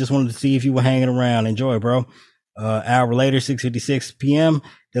 no biggie, just wanted to see if you were hanging around. Enjoy, bro. Hour later, 6:56 p.m.,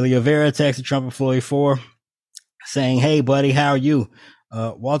 De La Vera texted Trump employee 4 saying, hey, buddy, how are you?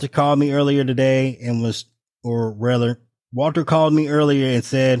 Walter called me earlier today and Walter called me earlier and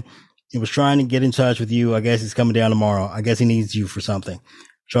said he was trying to get in touch with you. I guess he's coming down tomorrow. I guess he needs you for something.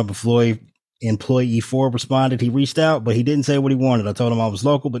 Trump employee 4 responded, he reached out, but he didn't say what he wanted. I told him I was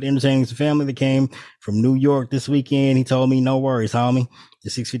local, but entertaining some family that came from New York this weekend. He told me, no worries, homie.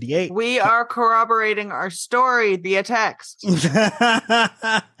 At 6:58. We are corroborating our story via text.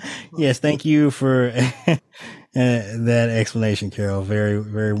 Yes, thank you for that explanation, Carol. Very,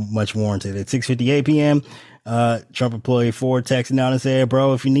 very much warranted. At 6:58 p.m., Trump employee 4 texted out and said,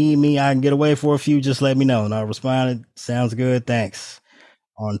 bro, if you need me, I can get away for a few. Just let me know. And I responded, sounds good. Thanks.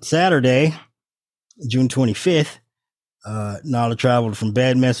 On Saturday, June 25th, Nada traveled from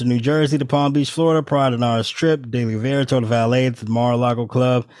Bedminster, New Jersey to Palm Beach, Florida. Prior to Nada's trip, De La Vera told a valet at the Mar-a-Lago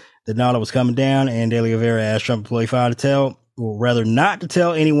Club that Nada was coming down, and De La Vera asked Trump employee 5 not to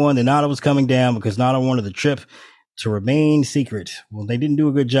tell anyone that Nada was coming down because Nada wanted the trip to remain secret. Well, they didn't do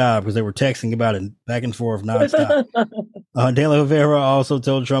a good job because they were texting about it back and forth nonstop. De La Vera also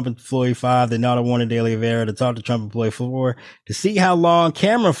told Trump employee 5 that Nada wanted De La Vera to talk to Trump employee 4 to see how long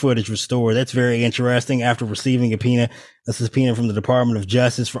camera footage was stored. That's very interesting. After receiving a subpoena from the Department of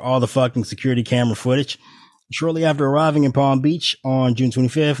Justice for all the fucking security camera footage. Shortly after arriving in Palm Beach on June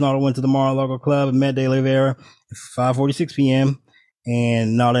 25th, Nada went to the Mar-a-Lago Club and met De La Vera at 5:46 p.m.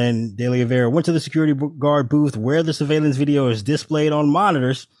 And Nada and De La Vera went to the security guard booth where the surveillance video is displayed on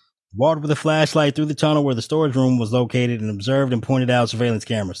monitors, walked with a flashlight through the tunnel where the storage room was located, and observed and pointed out surveillance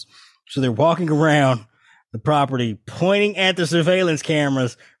cameras. So they're walking around the property, pointing at the surveillance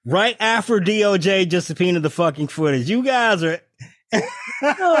cameras right after DOJ just subpoenaed the fucking footage. You guys are...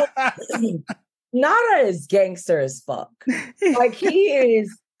 Nada is gangster as fuck. Like, he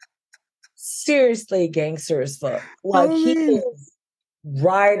is seriously gangster as fuck. Like, he is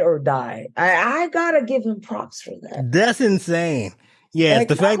ride or die. I gotta give him props for that. That's insane. Yes, like,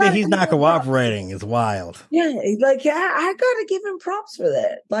 the fact that he's not cooperating is wild. Yeah, like, I gotta give him props for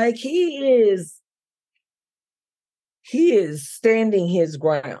that. Like, he is standing his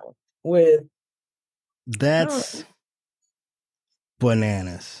ground with. That's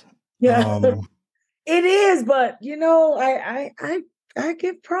bananas. Yeah, it is. But I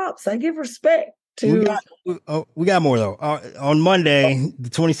give props. I give respect We got more though. On Monday, the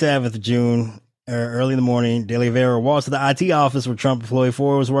 27th of June, early in the morning, De Oliveira walks to the IT office where Trump employee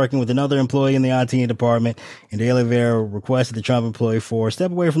 4 was working with another employee in the IT department, and De Oliveira requested the Trump employee 4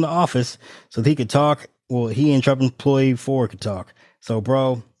 step away from the office so that he could talk. Well, he and Trump employee 4 could talk. So,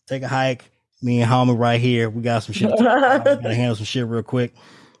 bro, take a hike. Me and homie right here. We got some shit to talk about. Gotta handle some shit real quick.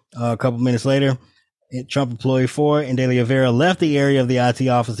 A couple minutes later, Trump employee 4 and De Oliveira left the area of the IT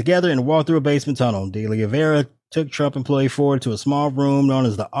office together and walked through a basement tunnel. De Oliveira took Trump employee 4 to a small room known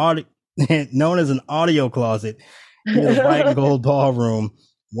as an audio closet in the white and gold ballroom.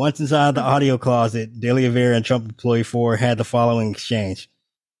 Once inside the audio closet, De Oliveira and Trump employee 4 had the following exchange.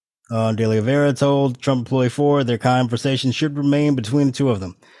 De Oliveira told Trump employee 4 their conversation should remain between the two of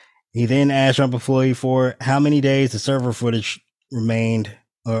them. He then asked Trump employee 4 how many days the server footage remained,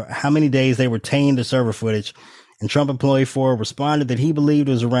 or how many days they retained the server footage. And Trump employee 4 responded that he believed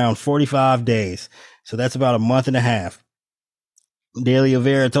it was around 45 days. So that's about a month and a half. De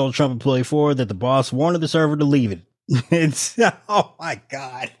Oliveira told Trump employee 4 that the boss wanted the server to leave it. Oh my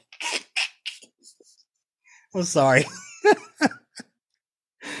God. I'm sorry.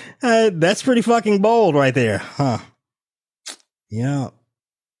 That's pretty fucking bold right there, huh? Yeah.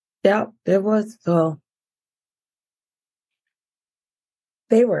 Yeah, it was. Well,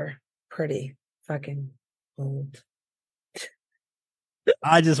 they were pretty fucking old.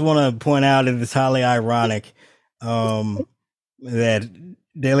 I just want to point out that it's highly ironic that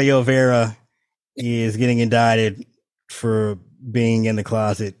De Oliveira is getting indicted for being in the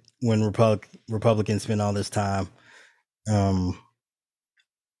closet when Republicans spend all this time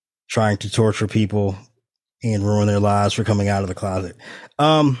trying to torture people and ruin their lives for coming out of the closet.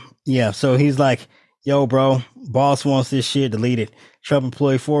 Yeah, so he's like, yo, bro, boss wants this shit deleted. Trump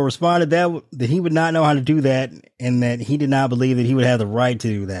employee 4 responded that he would not know how to do that and that he did not believe that he would have the right to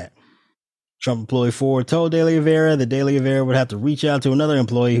do that. Trump employee 4 told De Oliveira that De Oliveira would have to reach out to another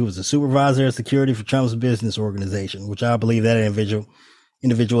employee who was a supervisor of security for Trump's business organization, which I believe that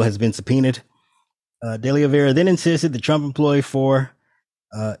individual has been subpoenaed. De Oliveira then insisted that Trump employee 4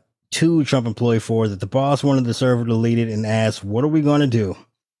 that the boss wanted the server deleted and asked, what are we going to do?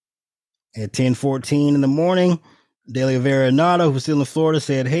 At 10:14 in the morning, De Oliveira and Nada, who was still in Florida,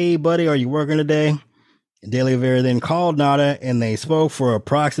 said, hey, buddy, are you working today? De Oliveira then called Nada, and they spoke for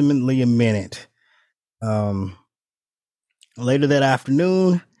approximately a minute. Later that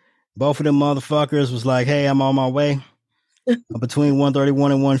afternoon, both of them motherfuckers was like, hey, I'm on my way. Between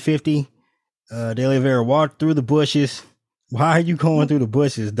 1:31 and 1:50, De Oliveira walked through the bushes. Why are you going through the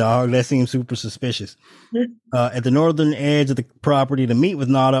bushes, dog? That seems super suspicious. At the northern edge of the property to meet with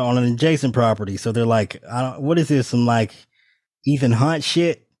Nada on an adjacent property. So they're like, what is this? Some like Ethan Hunt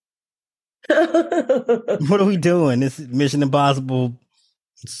shit? What are we doing? This is Mission Impossible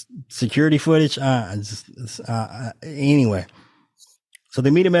security footage? Anyway. So they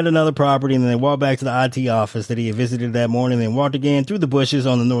meet him at another property and then they walk back to the IT office that he had visited that morning, then walked again through the bushes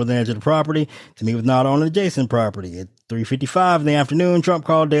on the northern edge of the property to meet with Nada on an adjacent property. At 3:55 in the afternoon, Trump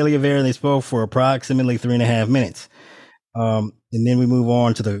called De Oliveira and they spoke for approximately 3.5 minutes. And then we move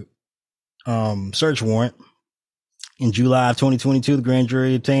on to the search warrant. In July of 2022, the grand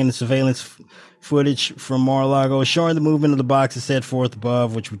jury obtained the surveillance footage from Mar-a-Lago showing the movement of the boxes set forth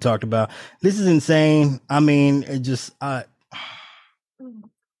above, which we talked about. This is insane. I mean,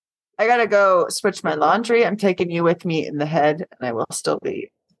 I gotta go switch my laundry. I'm taking you with me in the head, and I will still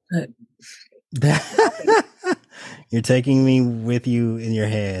be. You're taking me with you in your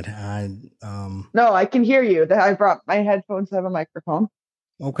head. No, I can hear you. I brought my headphones have a microphone.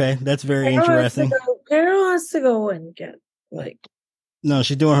 Okay, that's very interesting. Carol wants to go and get No,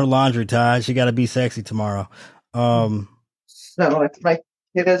 she's doing her laundry, Ty. She got to be sexy tomorrow. No, it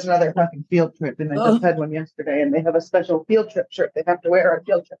is another fucking field trip, and I just had one yesterday, and they have a special field trip shirt they have to wear on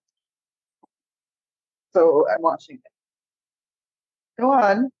field trip. So I'm watching it. Go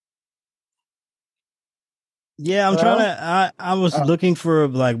on. Yeah, I'm trying to. I was looking for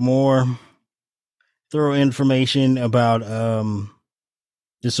like more thorough information about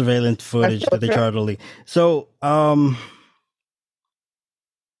the surveillance footage that they tried to delete. So,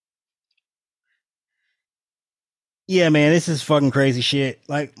 yeah, man, this is fucking crazy shit.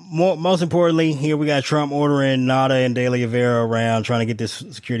 Like, most importantly, here we got Trump ordering Nada and De Oliveira around trying to get this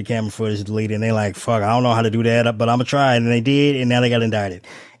security camera footage deleted. And they like, fuck, I don't know how to do that, but I'm gonna try it. And they did, and now they got indicted.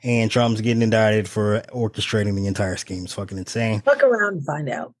 And Trump's getting indicted for orchestrating the entire scheme. It's fucking insane. Fuck around and find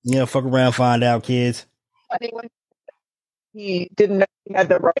out. Yeah, fuck around, find out, kids. Anyway, he didn't know he had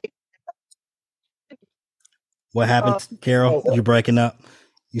the right. What happened, Carol? You're breaking up.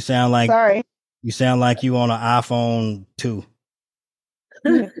 You sound like you on an iPhone 2.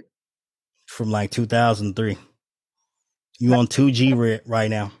 from like 2003. You on 2G right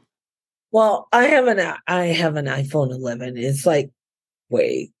now? Well, I have an iPhone 11. It's like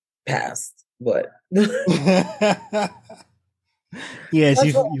way past what. Yes,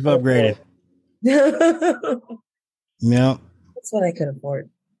 you've upgraded. Yeah, that's what I could afford.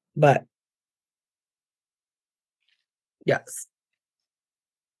 But yes.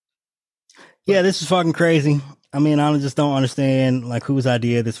 Yeah, this is fucking crazy. I mean, I just don't understand like whose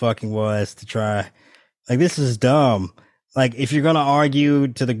idea this fucking was to try. Like, this is dumb. Like, if you're gonna argue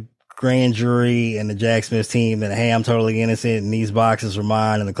to the grand jury and the Jack Smith team that, hey, I'm totally innocent and these boxes are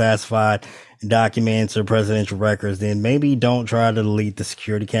mine and the classified documents or presidential records, then maybe don't try to delete the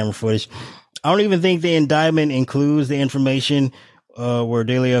security camera footage. I don't even think the indictment includes the information where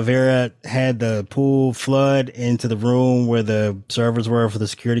De La Vera had the pool flood into the room where the servers were for the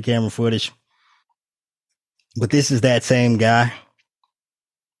security camera footage. But this is that same guy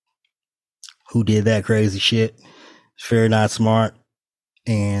who did that crazy shit. It's very not smart.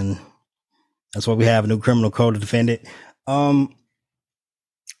 And that's why we have a new criminal code to defend it.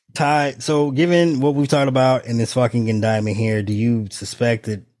 Ty, so given what we've talked about in this fucking indictment here, do you suspect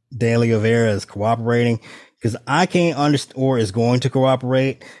that De La Vera is cooperating? Because I can't understand, or is going to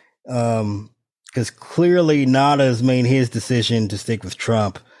cooperate. Because clearly Nada has made his decision to stick with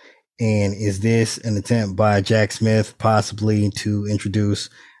Trump. And is this an attempt by Jack Smith possibly to introduce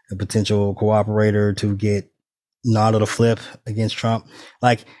a potential cooperator to get Nada to flip against Trump?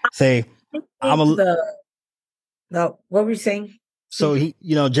 Like, say, no, what were you saying? So he,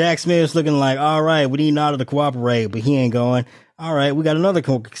 Jack Smith's looking like, all right, we need Nada to cooperate, but he ain't going. All right, we got another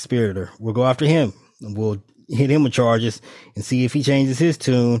conspirator. We'll go after him. We'll hit him with charges and see if he changes his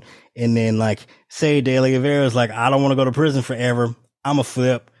tune. And then, like, say De La Vera's like, I don't want to go to prison forever. I'm a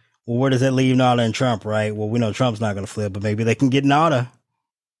flip. Well, where does that leave Nada and Trump, right? Well, we know Trump's not going to flip, but maybe they can get Nada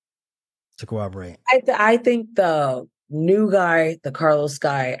to cooperate. I think the new guy, the Carlos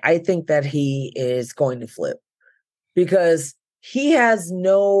guy, I think that he is going to flip because he has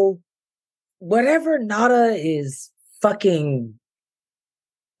whatever Nada is fucking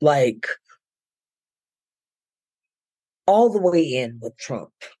like all the way in with Trump.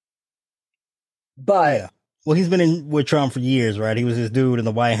 But yeah. Well, he's been in with Trump for years, right? He was this dude in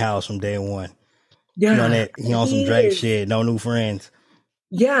the White House from day one. Yeah. He on some Drake shit, no new friends.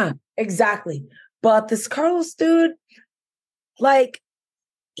 Yeah, exactly. But this Carlos dude, like,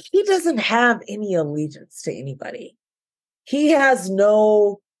 he doesn't have any allegiance to anybody. He has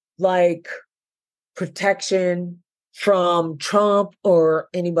no, like, protection from Trump or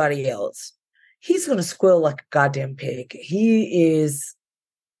anybody else. He's going to squeal like a goddamn pig. He is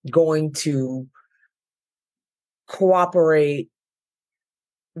going to cooperate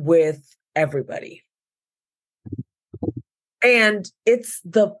with everybody. And it's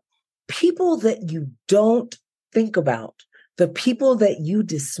the people that you don't think about, the people that you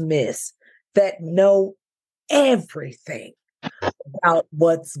dismiss, that know everything about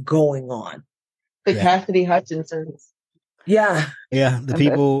what's going on. The Cassidy Hutchinsons. Yeah. Yeah. The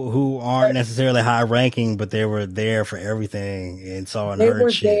people who aren't necessarily high ranking, but they were there for everything and saw and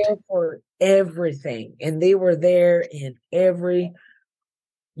heard shit. They were there for everything. And they were there in every,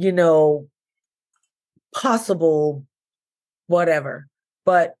 possible whatever.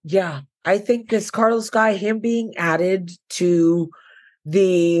 But yeah, I think this Carlos guy, him being added to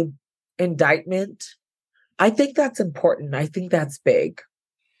the indictment, I think that's important. I think that's big.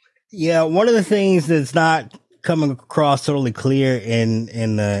 Yeah, one of the things that's not coming across totally clear in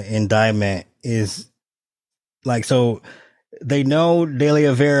the indictment is like, so they know De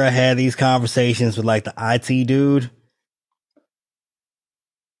La Vera had these conversations with like the IT dude.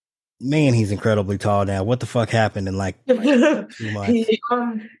 Man, he's incredibly tall now. What the fuck happened in like 2 months?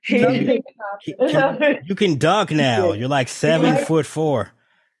 You can dunk now. You're like 7'4".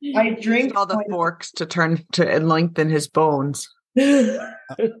 I drink all the forks to lengthen his bones.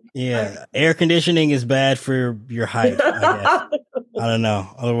 Yeah, air conditioning is bad for your height, I guess. I don't know.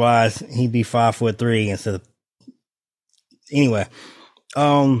 Otherwise, he'd be 5'3" instead of. Anyway,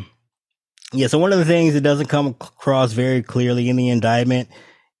 yeah. So one of the things that doesn't come across very clearly in the indictment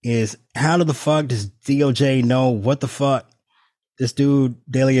is how the fuck does DOJ know what the fuck this dude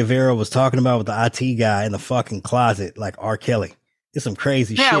De La Vera was talking about with the IT guy in the fucking closet, like R. Kelly? It's some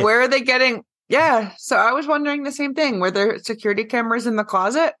crazy shit. Yeah, where are they getting? Yeah, so I was wondering the same thing. Were there security cameras in the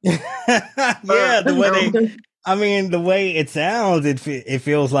closet? Yeah, the way it sounds, it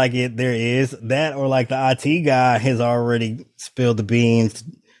feels like there is that, or like the IT guy has already spilled the beans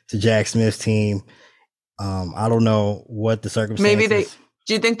to Jack Smith's team. I don't know what the circumstances.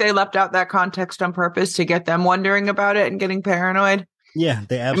 Do you think they left out that context on purpose to get them wondering about it and getting paranoid? Yeah,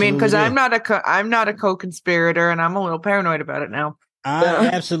 they absolutely. I mean, because I'm not a co-conspirator, and I'm a little paranoid about it now. I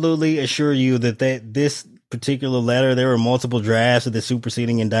absolutely assure you that this particular letter, there were multiple drafts of the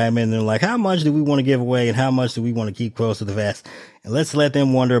superseding indictment, and they're like, how much do we want to give away, and how much do we want to keep close to the vest? And let's let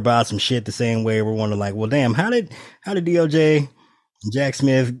them wonder about some shit the same way we're wondering, like, well, damn, how did DOJ and Jack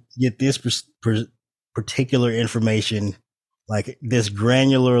Smith get this particular information, like this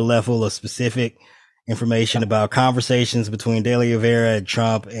granular level of specific information about conversations between De Oliveira and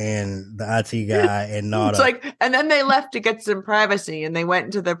Trump and the IT guy and Nauta. It's like, and then they left to get some privacy and they went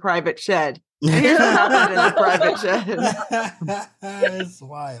into their private shed. And here's what happened in the private shed. It's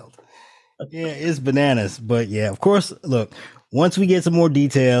wild. Yeah, it's bananas. But yeah, of course, look, once we get some more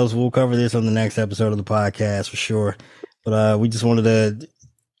details, we'll cover this on the next episode of the podcast for sure. But we just wanted to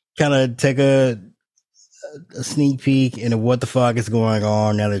kind of take a sneak peek into what the fuck is going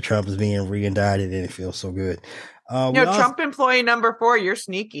on now that Trump is being re-indicted, and it feels so good. Trump employee number 4, you're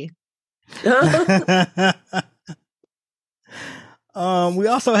sneaky. We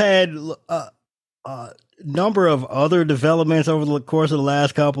also had a number of other developments over the course of the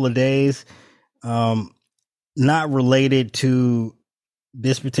last couple of days, not related to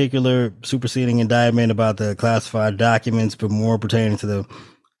this particular superseding indictment about the classified documents, but more pertaining to the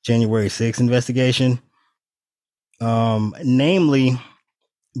January 6th investigation. Namely,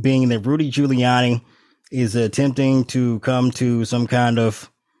 being that Rudy Giuliani is attempting to come to some kind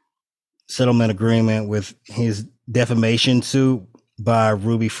of settlement agreement with his defamation suit by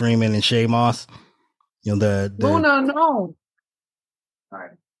Ruby Freeman and Shay Moss. You know, no. All right.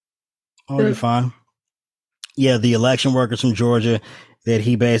 Oh, you're fine. Yeah, the election workers from Georgia that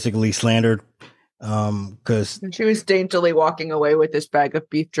he basically slandered. Because she was daintily walking away with this bag of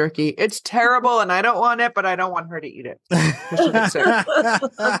beef jerky. It's terrible, and I don't want it, but I don't want her to eat it.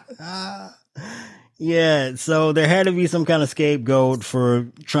 Yeah, so there had to be some kind of scapegoat for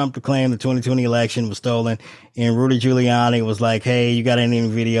Trump to claim the 2020 election was stolen, and Rudy Giuliani was like, "Hey, you got any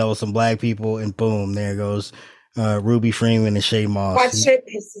video of some black people?" And boom, there goes Ruby Freeman and Shay Moss. That shit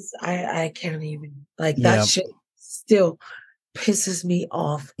pisses. I can't even that shit still pisses me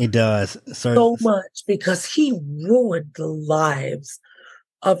off. It does so much because he ruined the lives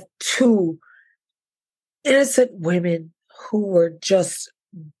of 2 innocent women who were just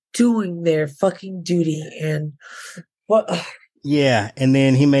doing their fucking duty. And what? Yeah, and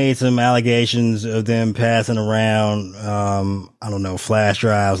then he made some allegations of them passing around, I don't know, flash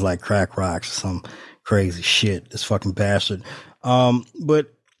drives like crack rocks or some crazy shit. This fucking bastard.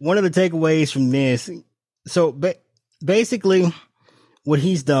 But one of the takeaways from this, so basically, what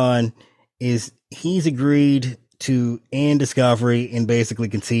he's done is he's agreed to end discovery and basically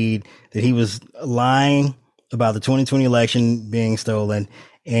concede that he was lying about the 2020 election being stolen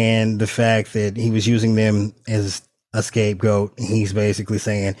and the fact that he was using them as a scapegoat. He's basically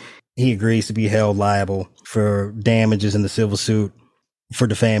saying he agrees to be held liable for damages in the civil suit for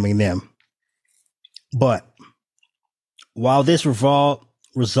defaming them. But while this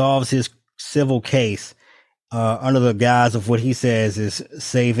resolves his civil case, under the guise of what he says is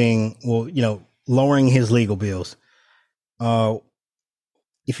lowering his legal bills.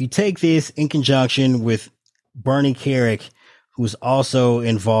 If you take this in conjunction with Bernie Kerik, who's also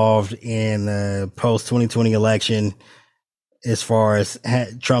involved in the post-2020 election as far as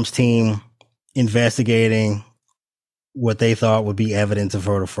Trump's team investigating what they thought would be evidence of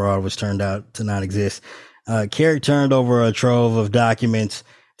voter fraud, which turned out to not exist. Kerik turned over a trove of documents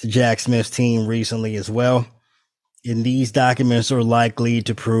to Jack Smith's team recently as well. And these documents are likely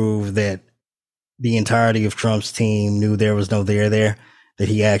to prove that the entirety of Trump's team knew there was no there, that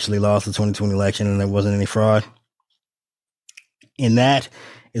he actually lost the 2020 election and there wasn't any fraud. And that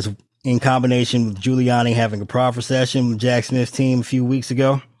is in combination with Giuliani having a proffer session with Jack Smith's team a few weeks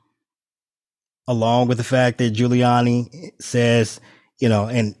ago, along with the fact that Giuliani says,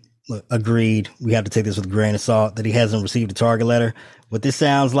 and look, agreed, we have to take this with a grain of salt, that he hasn't received a target letter. What this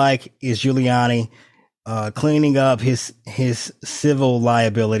sounds like is Giuliani cleaning up his civil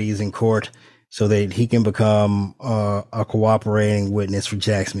liabilities in court so that he can become a cooperating witness for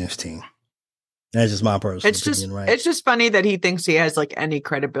Jack Smith's team. That's just my personal opinion, right? It's just funny that he thinks he has any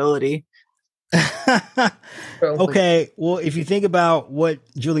credibility. Okay, well, if you think about what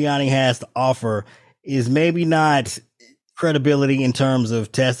Giuliani has to offer, is maybe not credibility in terms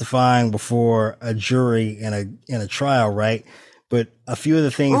of testifying before a jury in a trial, right? But a few of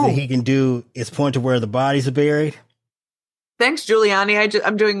the things that he can do is point to where the bodies are buried. Thanks, Giuliani.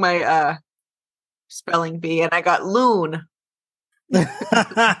 I'm doing my spelling bee, and I got loon.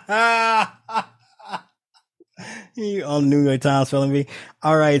 You on New York Times spelling bee.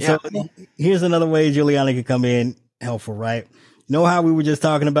 All right, so here's another way Giuliani could come in helpful, right? know how we were just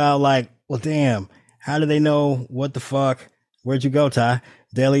talking about, like, well, damn, how do they know what the fuck? Where'd you go, Ty?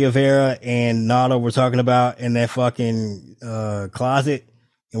 Delia Vera and Nado were talking about in that fucking closet.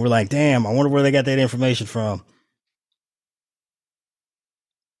 And we're like, damn, I wonder where they got that information from.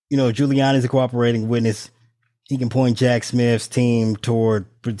 You know, Giuliani's a cooperating witness. He can point Jack Smith's team toward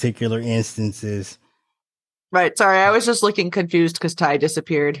particular instances. Right. Sorry, I was just looking confused because Ty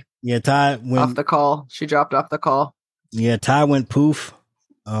disappeared. Yeah, Ty went off the call. She dropped off the call. Yeah, Ty went poof,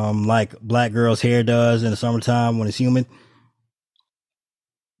 like black girl's hair does in the summertime when it's humid.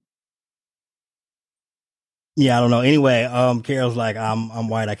 Yeah, I don't know. Anyway, Carol's like, I'm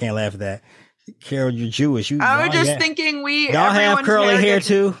white. I can't laugh at that. Carol, you're Jewish. I was just thinking y'all have curly hair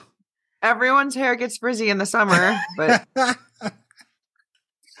too. Everyone's hair gets frizzy in the summer, but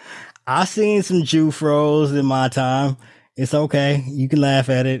I seen some Jew froze in my time. It's okay. You can laugh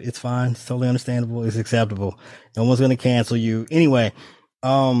at it. It's fine. It's totally understandable. It's acceptable. No one's going to cancel you. Anyway,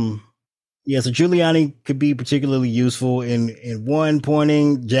 yeah, so Giuliani could be particularly useful in one,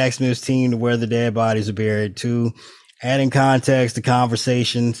 pointing Jack Smith's team to where the dead bodies are buried. Two, adding context to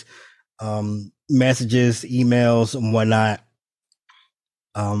conversations, messages, emails, and whatnot.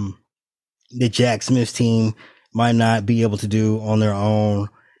 That Jack Smith's team might not be able to do on their own.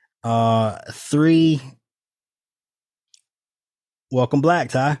 Three, welcome black,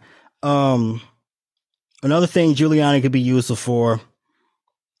 Ty. Another thing Giuliani could be useful for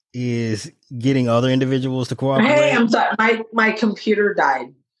is getting other individuals to cooperate. Hey, I'm sorry. My computer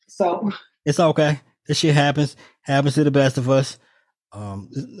died. So it's okay. This shit happens. Happens to the best of us.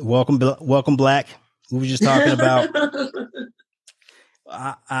 Welcome black. We were just talking about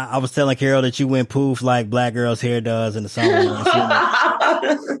I was telling Carol that you went poof like black girl's hair does in the summer.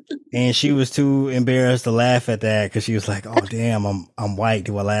 And she was too embarrassed to laugh at that because she was like, oh, damn, I'm white.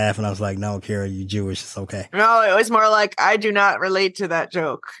 Do I laugh? And I was like, no, Carol, you Jewish. It's okay. No, it was more like, I do not relate to that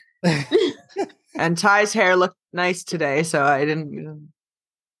joke. And Ty's hair looked nice today, so I didn't.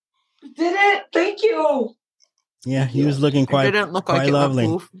 Did it? Thank you. Yeah, he was looking quite lovely. It didn't look like it lovely.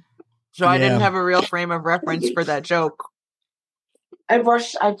 Poof, so I didn't have a real frame of reference for that joke. I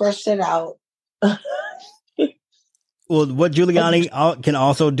brushed it out. Well, what Giuliani can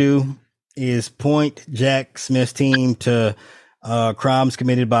also do is point Jack Smith's team to crimes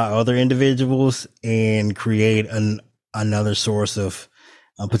committed by other individuals and create another source of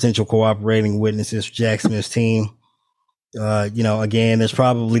potential cooperating witnesses for Jack Smith's team. Again, there's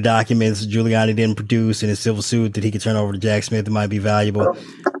probably documents Giuliani didn't produce in his civil suit that he could turn over to Jack Smith that might be valuable.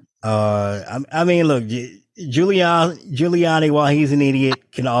 I mean, look, Giuliani, while he's an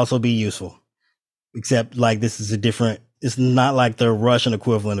idiot, can also be useful. Except, like, this is it's not like the Russian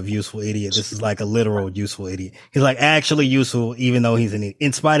equivalent of useful idiot. This is like a literal useful idiot. He's like actually useful, even though he's an idiot,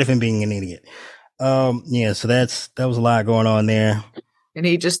 in spite of him being an idiot. Yeah, so that was a lot going on there. And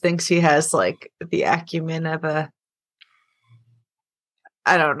he just thinks he has like the acumen of I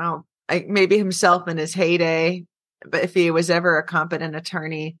don't know, like maybe himself in his heyday, but if he was ever a competent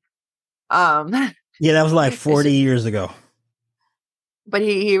attorney. Yeah, that was like 40 years ago. But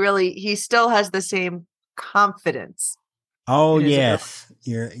he still has the same confidence. Oh yes,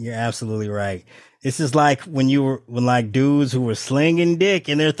 you're absolutely right. This is like when like dudes who were slinging dick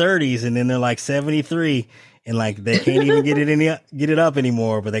in their 30s and then they're like 73 and like they can't even get it up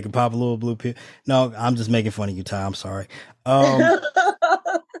anymore, but they can pop a little blue pill. No, I'm just making fun of you, Ty. I'm sorry. I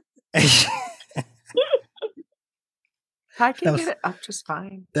can get it up just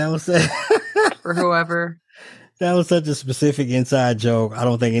fine. That was for whoever. That was such a specific inside joke. I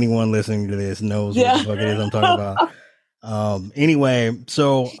don't think anyone listening to this knows what the fuck it is I'm talking about. Anyway,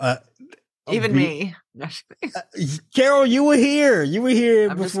 so even me. Carol, you were here. You were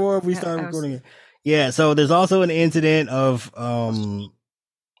here before we started recording it. Yeah, so there's also an incident of a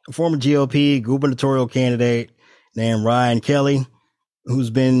former GOP gubernatorial candidate named Ryan Kelly,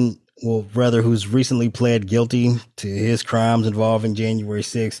 who's recently pled guilty to his crimes involving January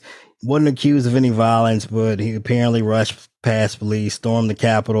 6th. Wasn't accused of any violence, but he apparently rushed past police, stormed the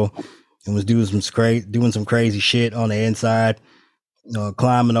Capitol, and was doing some crazy shit on the inside,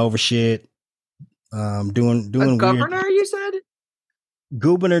 climbing over shit, doing a governor. Weird, you said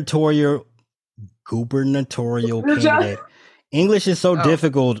gubernatorial candidate. English is so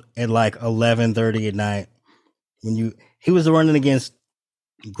difficult at like 11:30 at night. He was running against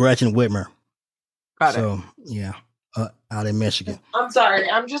Gretchen Whitmer. Got it. Yeah. Out in Michigan. I'm sorry.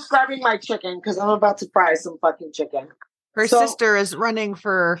 I'm just grabbing my chicken because I'm about to fry some fucking chicken. Her sister is running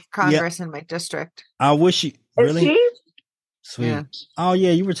for Congress in my district. I wish you really. Is she? Sweet. Yeah. Oh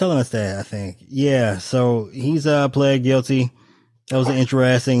yeah, you were telling us that, I think. Yeah. So he's pled guilty. That was an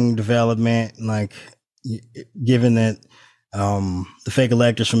interesting development. Like, given that The fake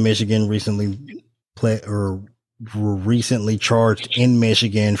electors from Michigan recently were recently charged in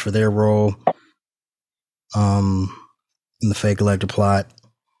Michigan for their role in the fake elector plot.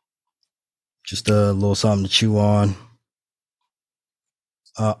 Just a little something to chew on.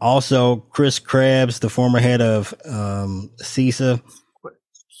 Also, Chris Krebs, the former head of CISA,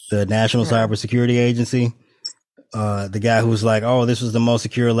 the National Cybersecurity Agency, the guy who's like, oh, this was the most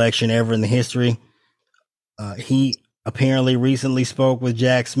secure election ever in the history. He apparently recently spoke with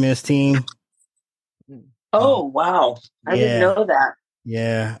Jack Smith's team. Oh, wow. I didn't know that.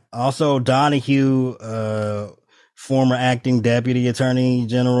 Yeah. Also, Donahue, former acting deputy attorney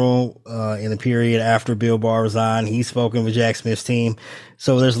general in the period after Bill Barr resigned, he's spoken with Jack Smith's team.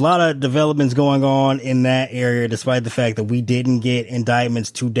 So there's a lot of developments going on in that area, despite the fact that we didn't get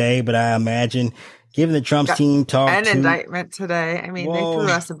indictments today. But I imagine, given that Trump's team talked an indictment today, I mean, they threw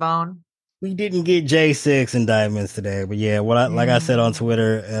us a bone. We didn't get J6 indictments today, but yeah, like I said on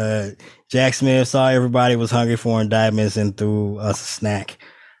Twitter, Jack Smith saw everybody was hungry for indictments and threw us a snack.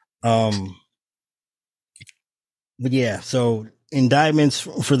 But yeah, so indictments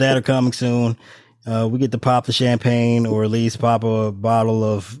for that are coming soon. We get to pop the champagne, or at least pop a bottle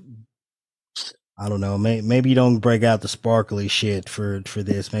of, I don't know, maybe you don't break out the sparkly shit for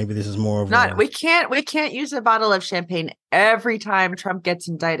this. Maybe this is more of we can't use a bottle of champagne every time Trump gets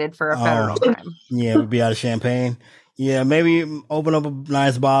indicted for a federal crime. Yeah, we'd be out of champagne. Yeah, maybe open up a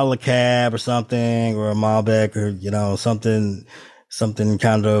nice bottle of Cab or something, or a Malbec, or something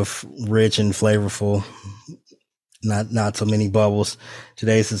kind of rich and flavorful. Not so many bubbles.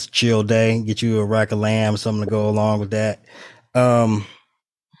 Today's a chill day. Get you a rack of lamb, something to go along with that.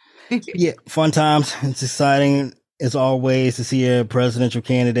 Yeah, fun times. It's exciting as always to see a presidential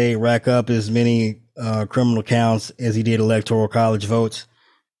candidate rack up as many criminal counts as he did electoral college votes.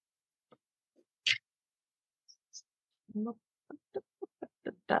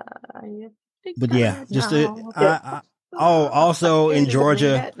 But yeah, just also in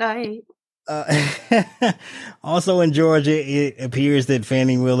Georgia. Also in Georgia, it appears that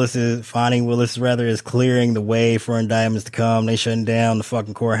Fani Willis is clearing the way for indictments to come. They shutting down the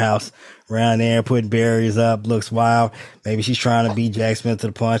fucking courthouse around there, putting barriers up. Looks wild. Maybe she's trying to beat Jack Smith to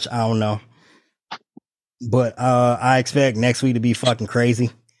the punch. I don't know. But I expect next week to be fucking crazy,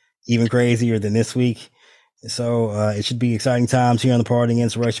 even crazier than this week. So it should be exciting times here on the Party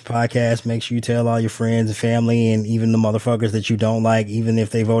Insurrection podcast. Make sure you tell all your friends and family, and even the motherfuckers that you don't like, even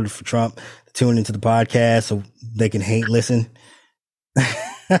if they voted for Trump, to tune into the podcast so they can hate listen.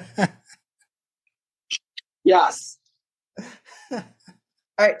 Yes.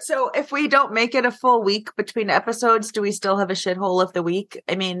 All right. So if we don't make it a full week between episodes, do we still have a shithole of the week?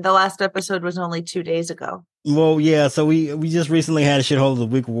 I mean, the last episode was only 2 days ago. Well, yeah. So we just recently had a shithole of the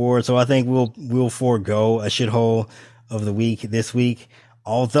week award. So I think we'll forego a shithole of the week this week.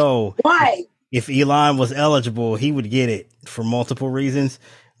 Although, why? If Elon was eligible, he would get it for multiple reasons.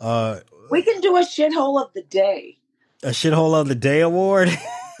 We can do a shithole of the day. A shithole of the day award.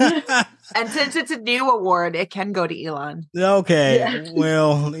 And since it's a new award, it can go to Elon. Okay. Yeah.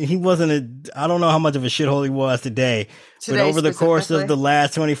 Well, he wasn't I don't know how much of a shithole he was today, but over the course of the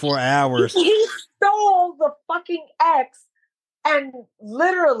last 24 hours. He stole the fucking X and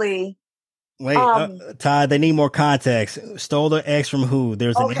literally. Wait, Todd, they need more context. Stole the X from who?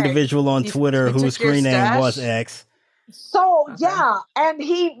 There's an individual on Twitter whose screen name was X. So, yeah. And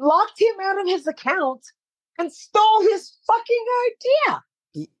he locked him out of his account and stole his fucking idea.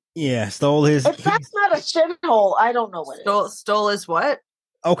 Yeah, stole his. If that's not a shithole, I don't know what it is. Stole his what?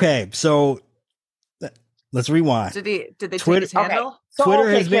 Okay, so let's rewind. Did they take his handle? Okay. So, Twitter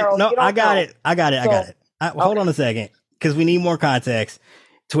has been. Carol, no, I got it. Hold on a second, because we need more context.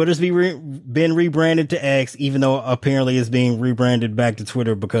 Twitter's been rebranded to X, even though apparently it's being rebranded back to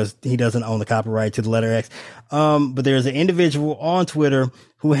Twitter because he doesn't own the copyright to the letter X. But there's an individual on Twitter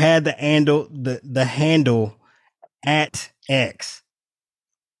who had the handle at X.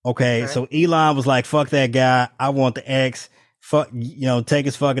 Okay, so Elon was like, fuck that guy. I want the X. Fuck, take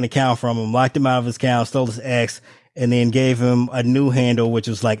his fucking account from him, locked him out of his account, stole his X, and then gave him a new handle, which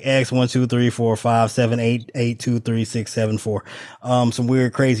was like X1234578823674. Some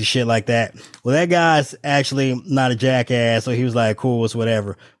weird, crazy shit like that. Well, that guy's actually not a jackass, so he was like, cool, it's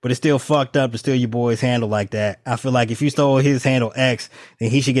whatever. But it's still fucked up to steal your boy's handle like that. I feel like if you stole his handle X,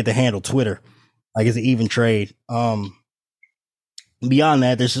 then he should get the handle Twitter. Like it's an even trade. Beyond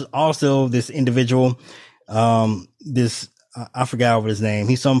that, there's also this individual, I forgot what his name.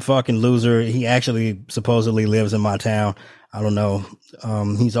 He's some fucking loser. He actually supposedly lives in my town. I don't know.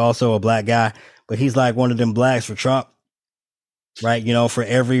 He's also a black guy, but he's like one of them blacks for Trump, right? For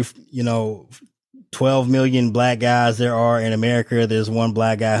every, 12 million black guys there are in America, there's one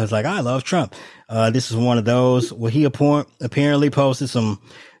black guy who's like, I love Trump. This is one of those. Well, he apparently posted some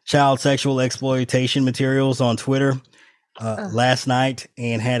child sexual exploitation materials on Twitter last night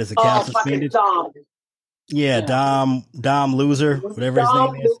and had his account suspended. Dom. Yeah, Dom Loser, whatever his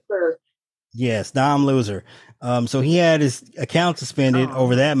name is. Yes, Dom Loser. So he had his account suspended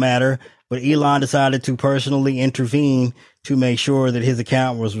over that matter, but Elon decided to personally intervene to make sure that his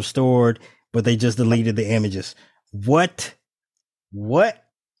account was restored, but they just deleted the images. What?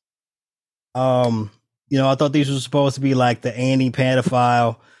 I thought these were supposed to be like the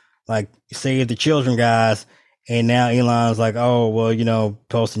anti-pedophile, like save the children guys, and now Elon's like, oh, well,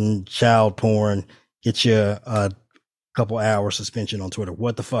 posting child porn gets you a couple hours suspension on Twitter.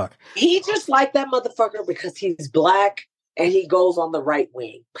 What the fuck? He just like that motherfucker because he's black and he goes on the right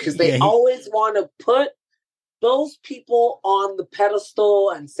wing because they always want to put those people on the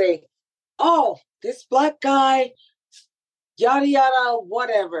pedestal and say, oh, this black guy, yada, yada,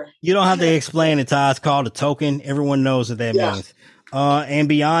 whatever. You don't have to explain it, Ty. It's called a token. Everyone knows what that means. And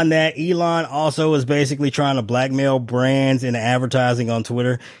beyond that, Elon also is basically trying to blackmail brands into advertising on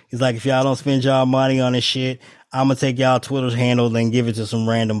Twitter. He's like, if y'all don't spend y'all money on this shit, I'm going to take y'all Twitter's handle and give it to some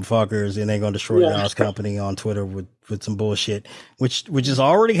random fuckers, and they're going to destroy y'all's company on Twitter with some bullshit, which has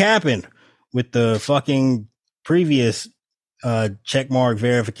already happened with the fucking previous checkmark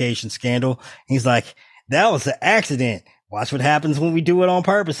verification scandal. He's like, that was an accident. Watch what happens when we do it on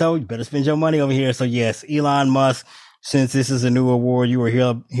purpose. So you better spend your money over here. So yes, Elon Musk, since this is a new award, you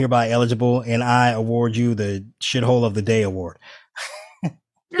are hereby eligible, and I award you the shithole of the day award.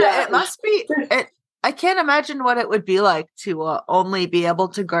 Yeah, it must be. I can't imagine what it would be like to only be able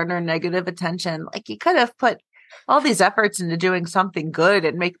to garner negative attention. Like, he could have put all these efforts into doing something good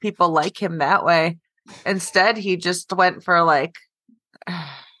and make people like him that way. Instead, he just went for like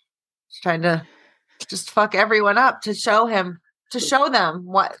trying to just fuck everyone up to show them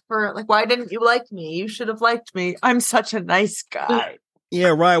why didn't you like me? You should have liked me. I'm such a nice guy. Yeah,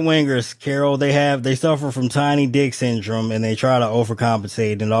 right wingers, Carol, they suffer from tiny dick syndrome and they try to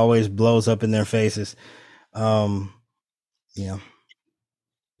overcompensate and it always blows up in their faces. But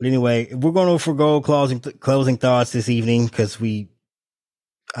anyway, we're going to forgo closing thoughts this evening because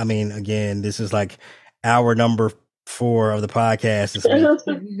again, this is like hour number 4 of the podcast this week.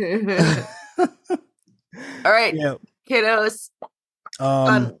 All right, kiddos,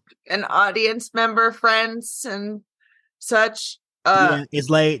 an audience member, friends, and such. It's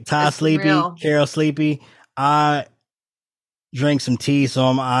late. Ty sleepy. Real. Carol sleepy. I drank some tea, so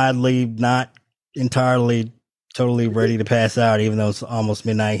I'm oddly not entirely totally ready to pass out, even though it's almost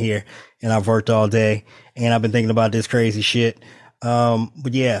midnight here, and I've worked all day, and I've been thinking about this crazy shit.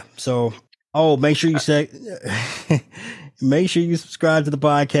 But yeah, so make sure you make sure you subscribe to the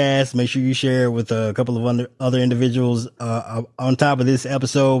podcast. Make sure you share it with a couple of other individuals. On top of this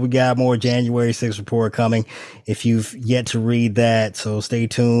episode, we got more January 6th report coming if you've yet to read that. So stay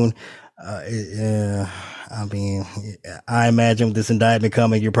tuned. I imagine with this indictment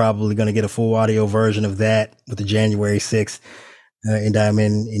coming, you're probably going to get a full audio version of that with the January 6th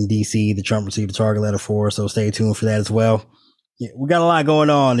indictment in DC that Trump received a target letter for. So stay tuned for that as well. Yeah, we got a lot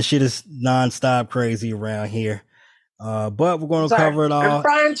going on. The shit is nonstop crazy around here. But we're going to cover it all. I'm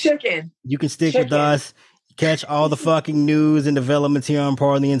frying chicken. You can stick with us. Catch all the fucking news and developments here on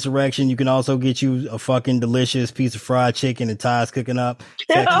Part of the Insurrection. You can also get you a fucking delicious piece of fried chicken that Ty's cooking up.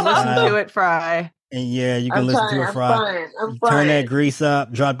 Listen to it fry. And yeah, you can listen to it fry. Turn that grease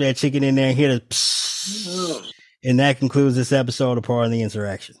up, drop that chicken in there, and hit it. And that concludes this episode of Part of the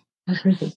Insurrection.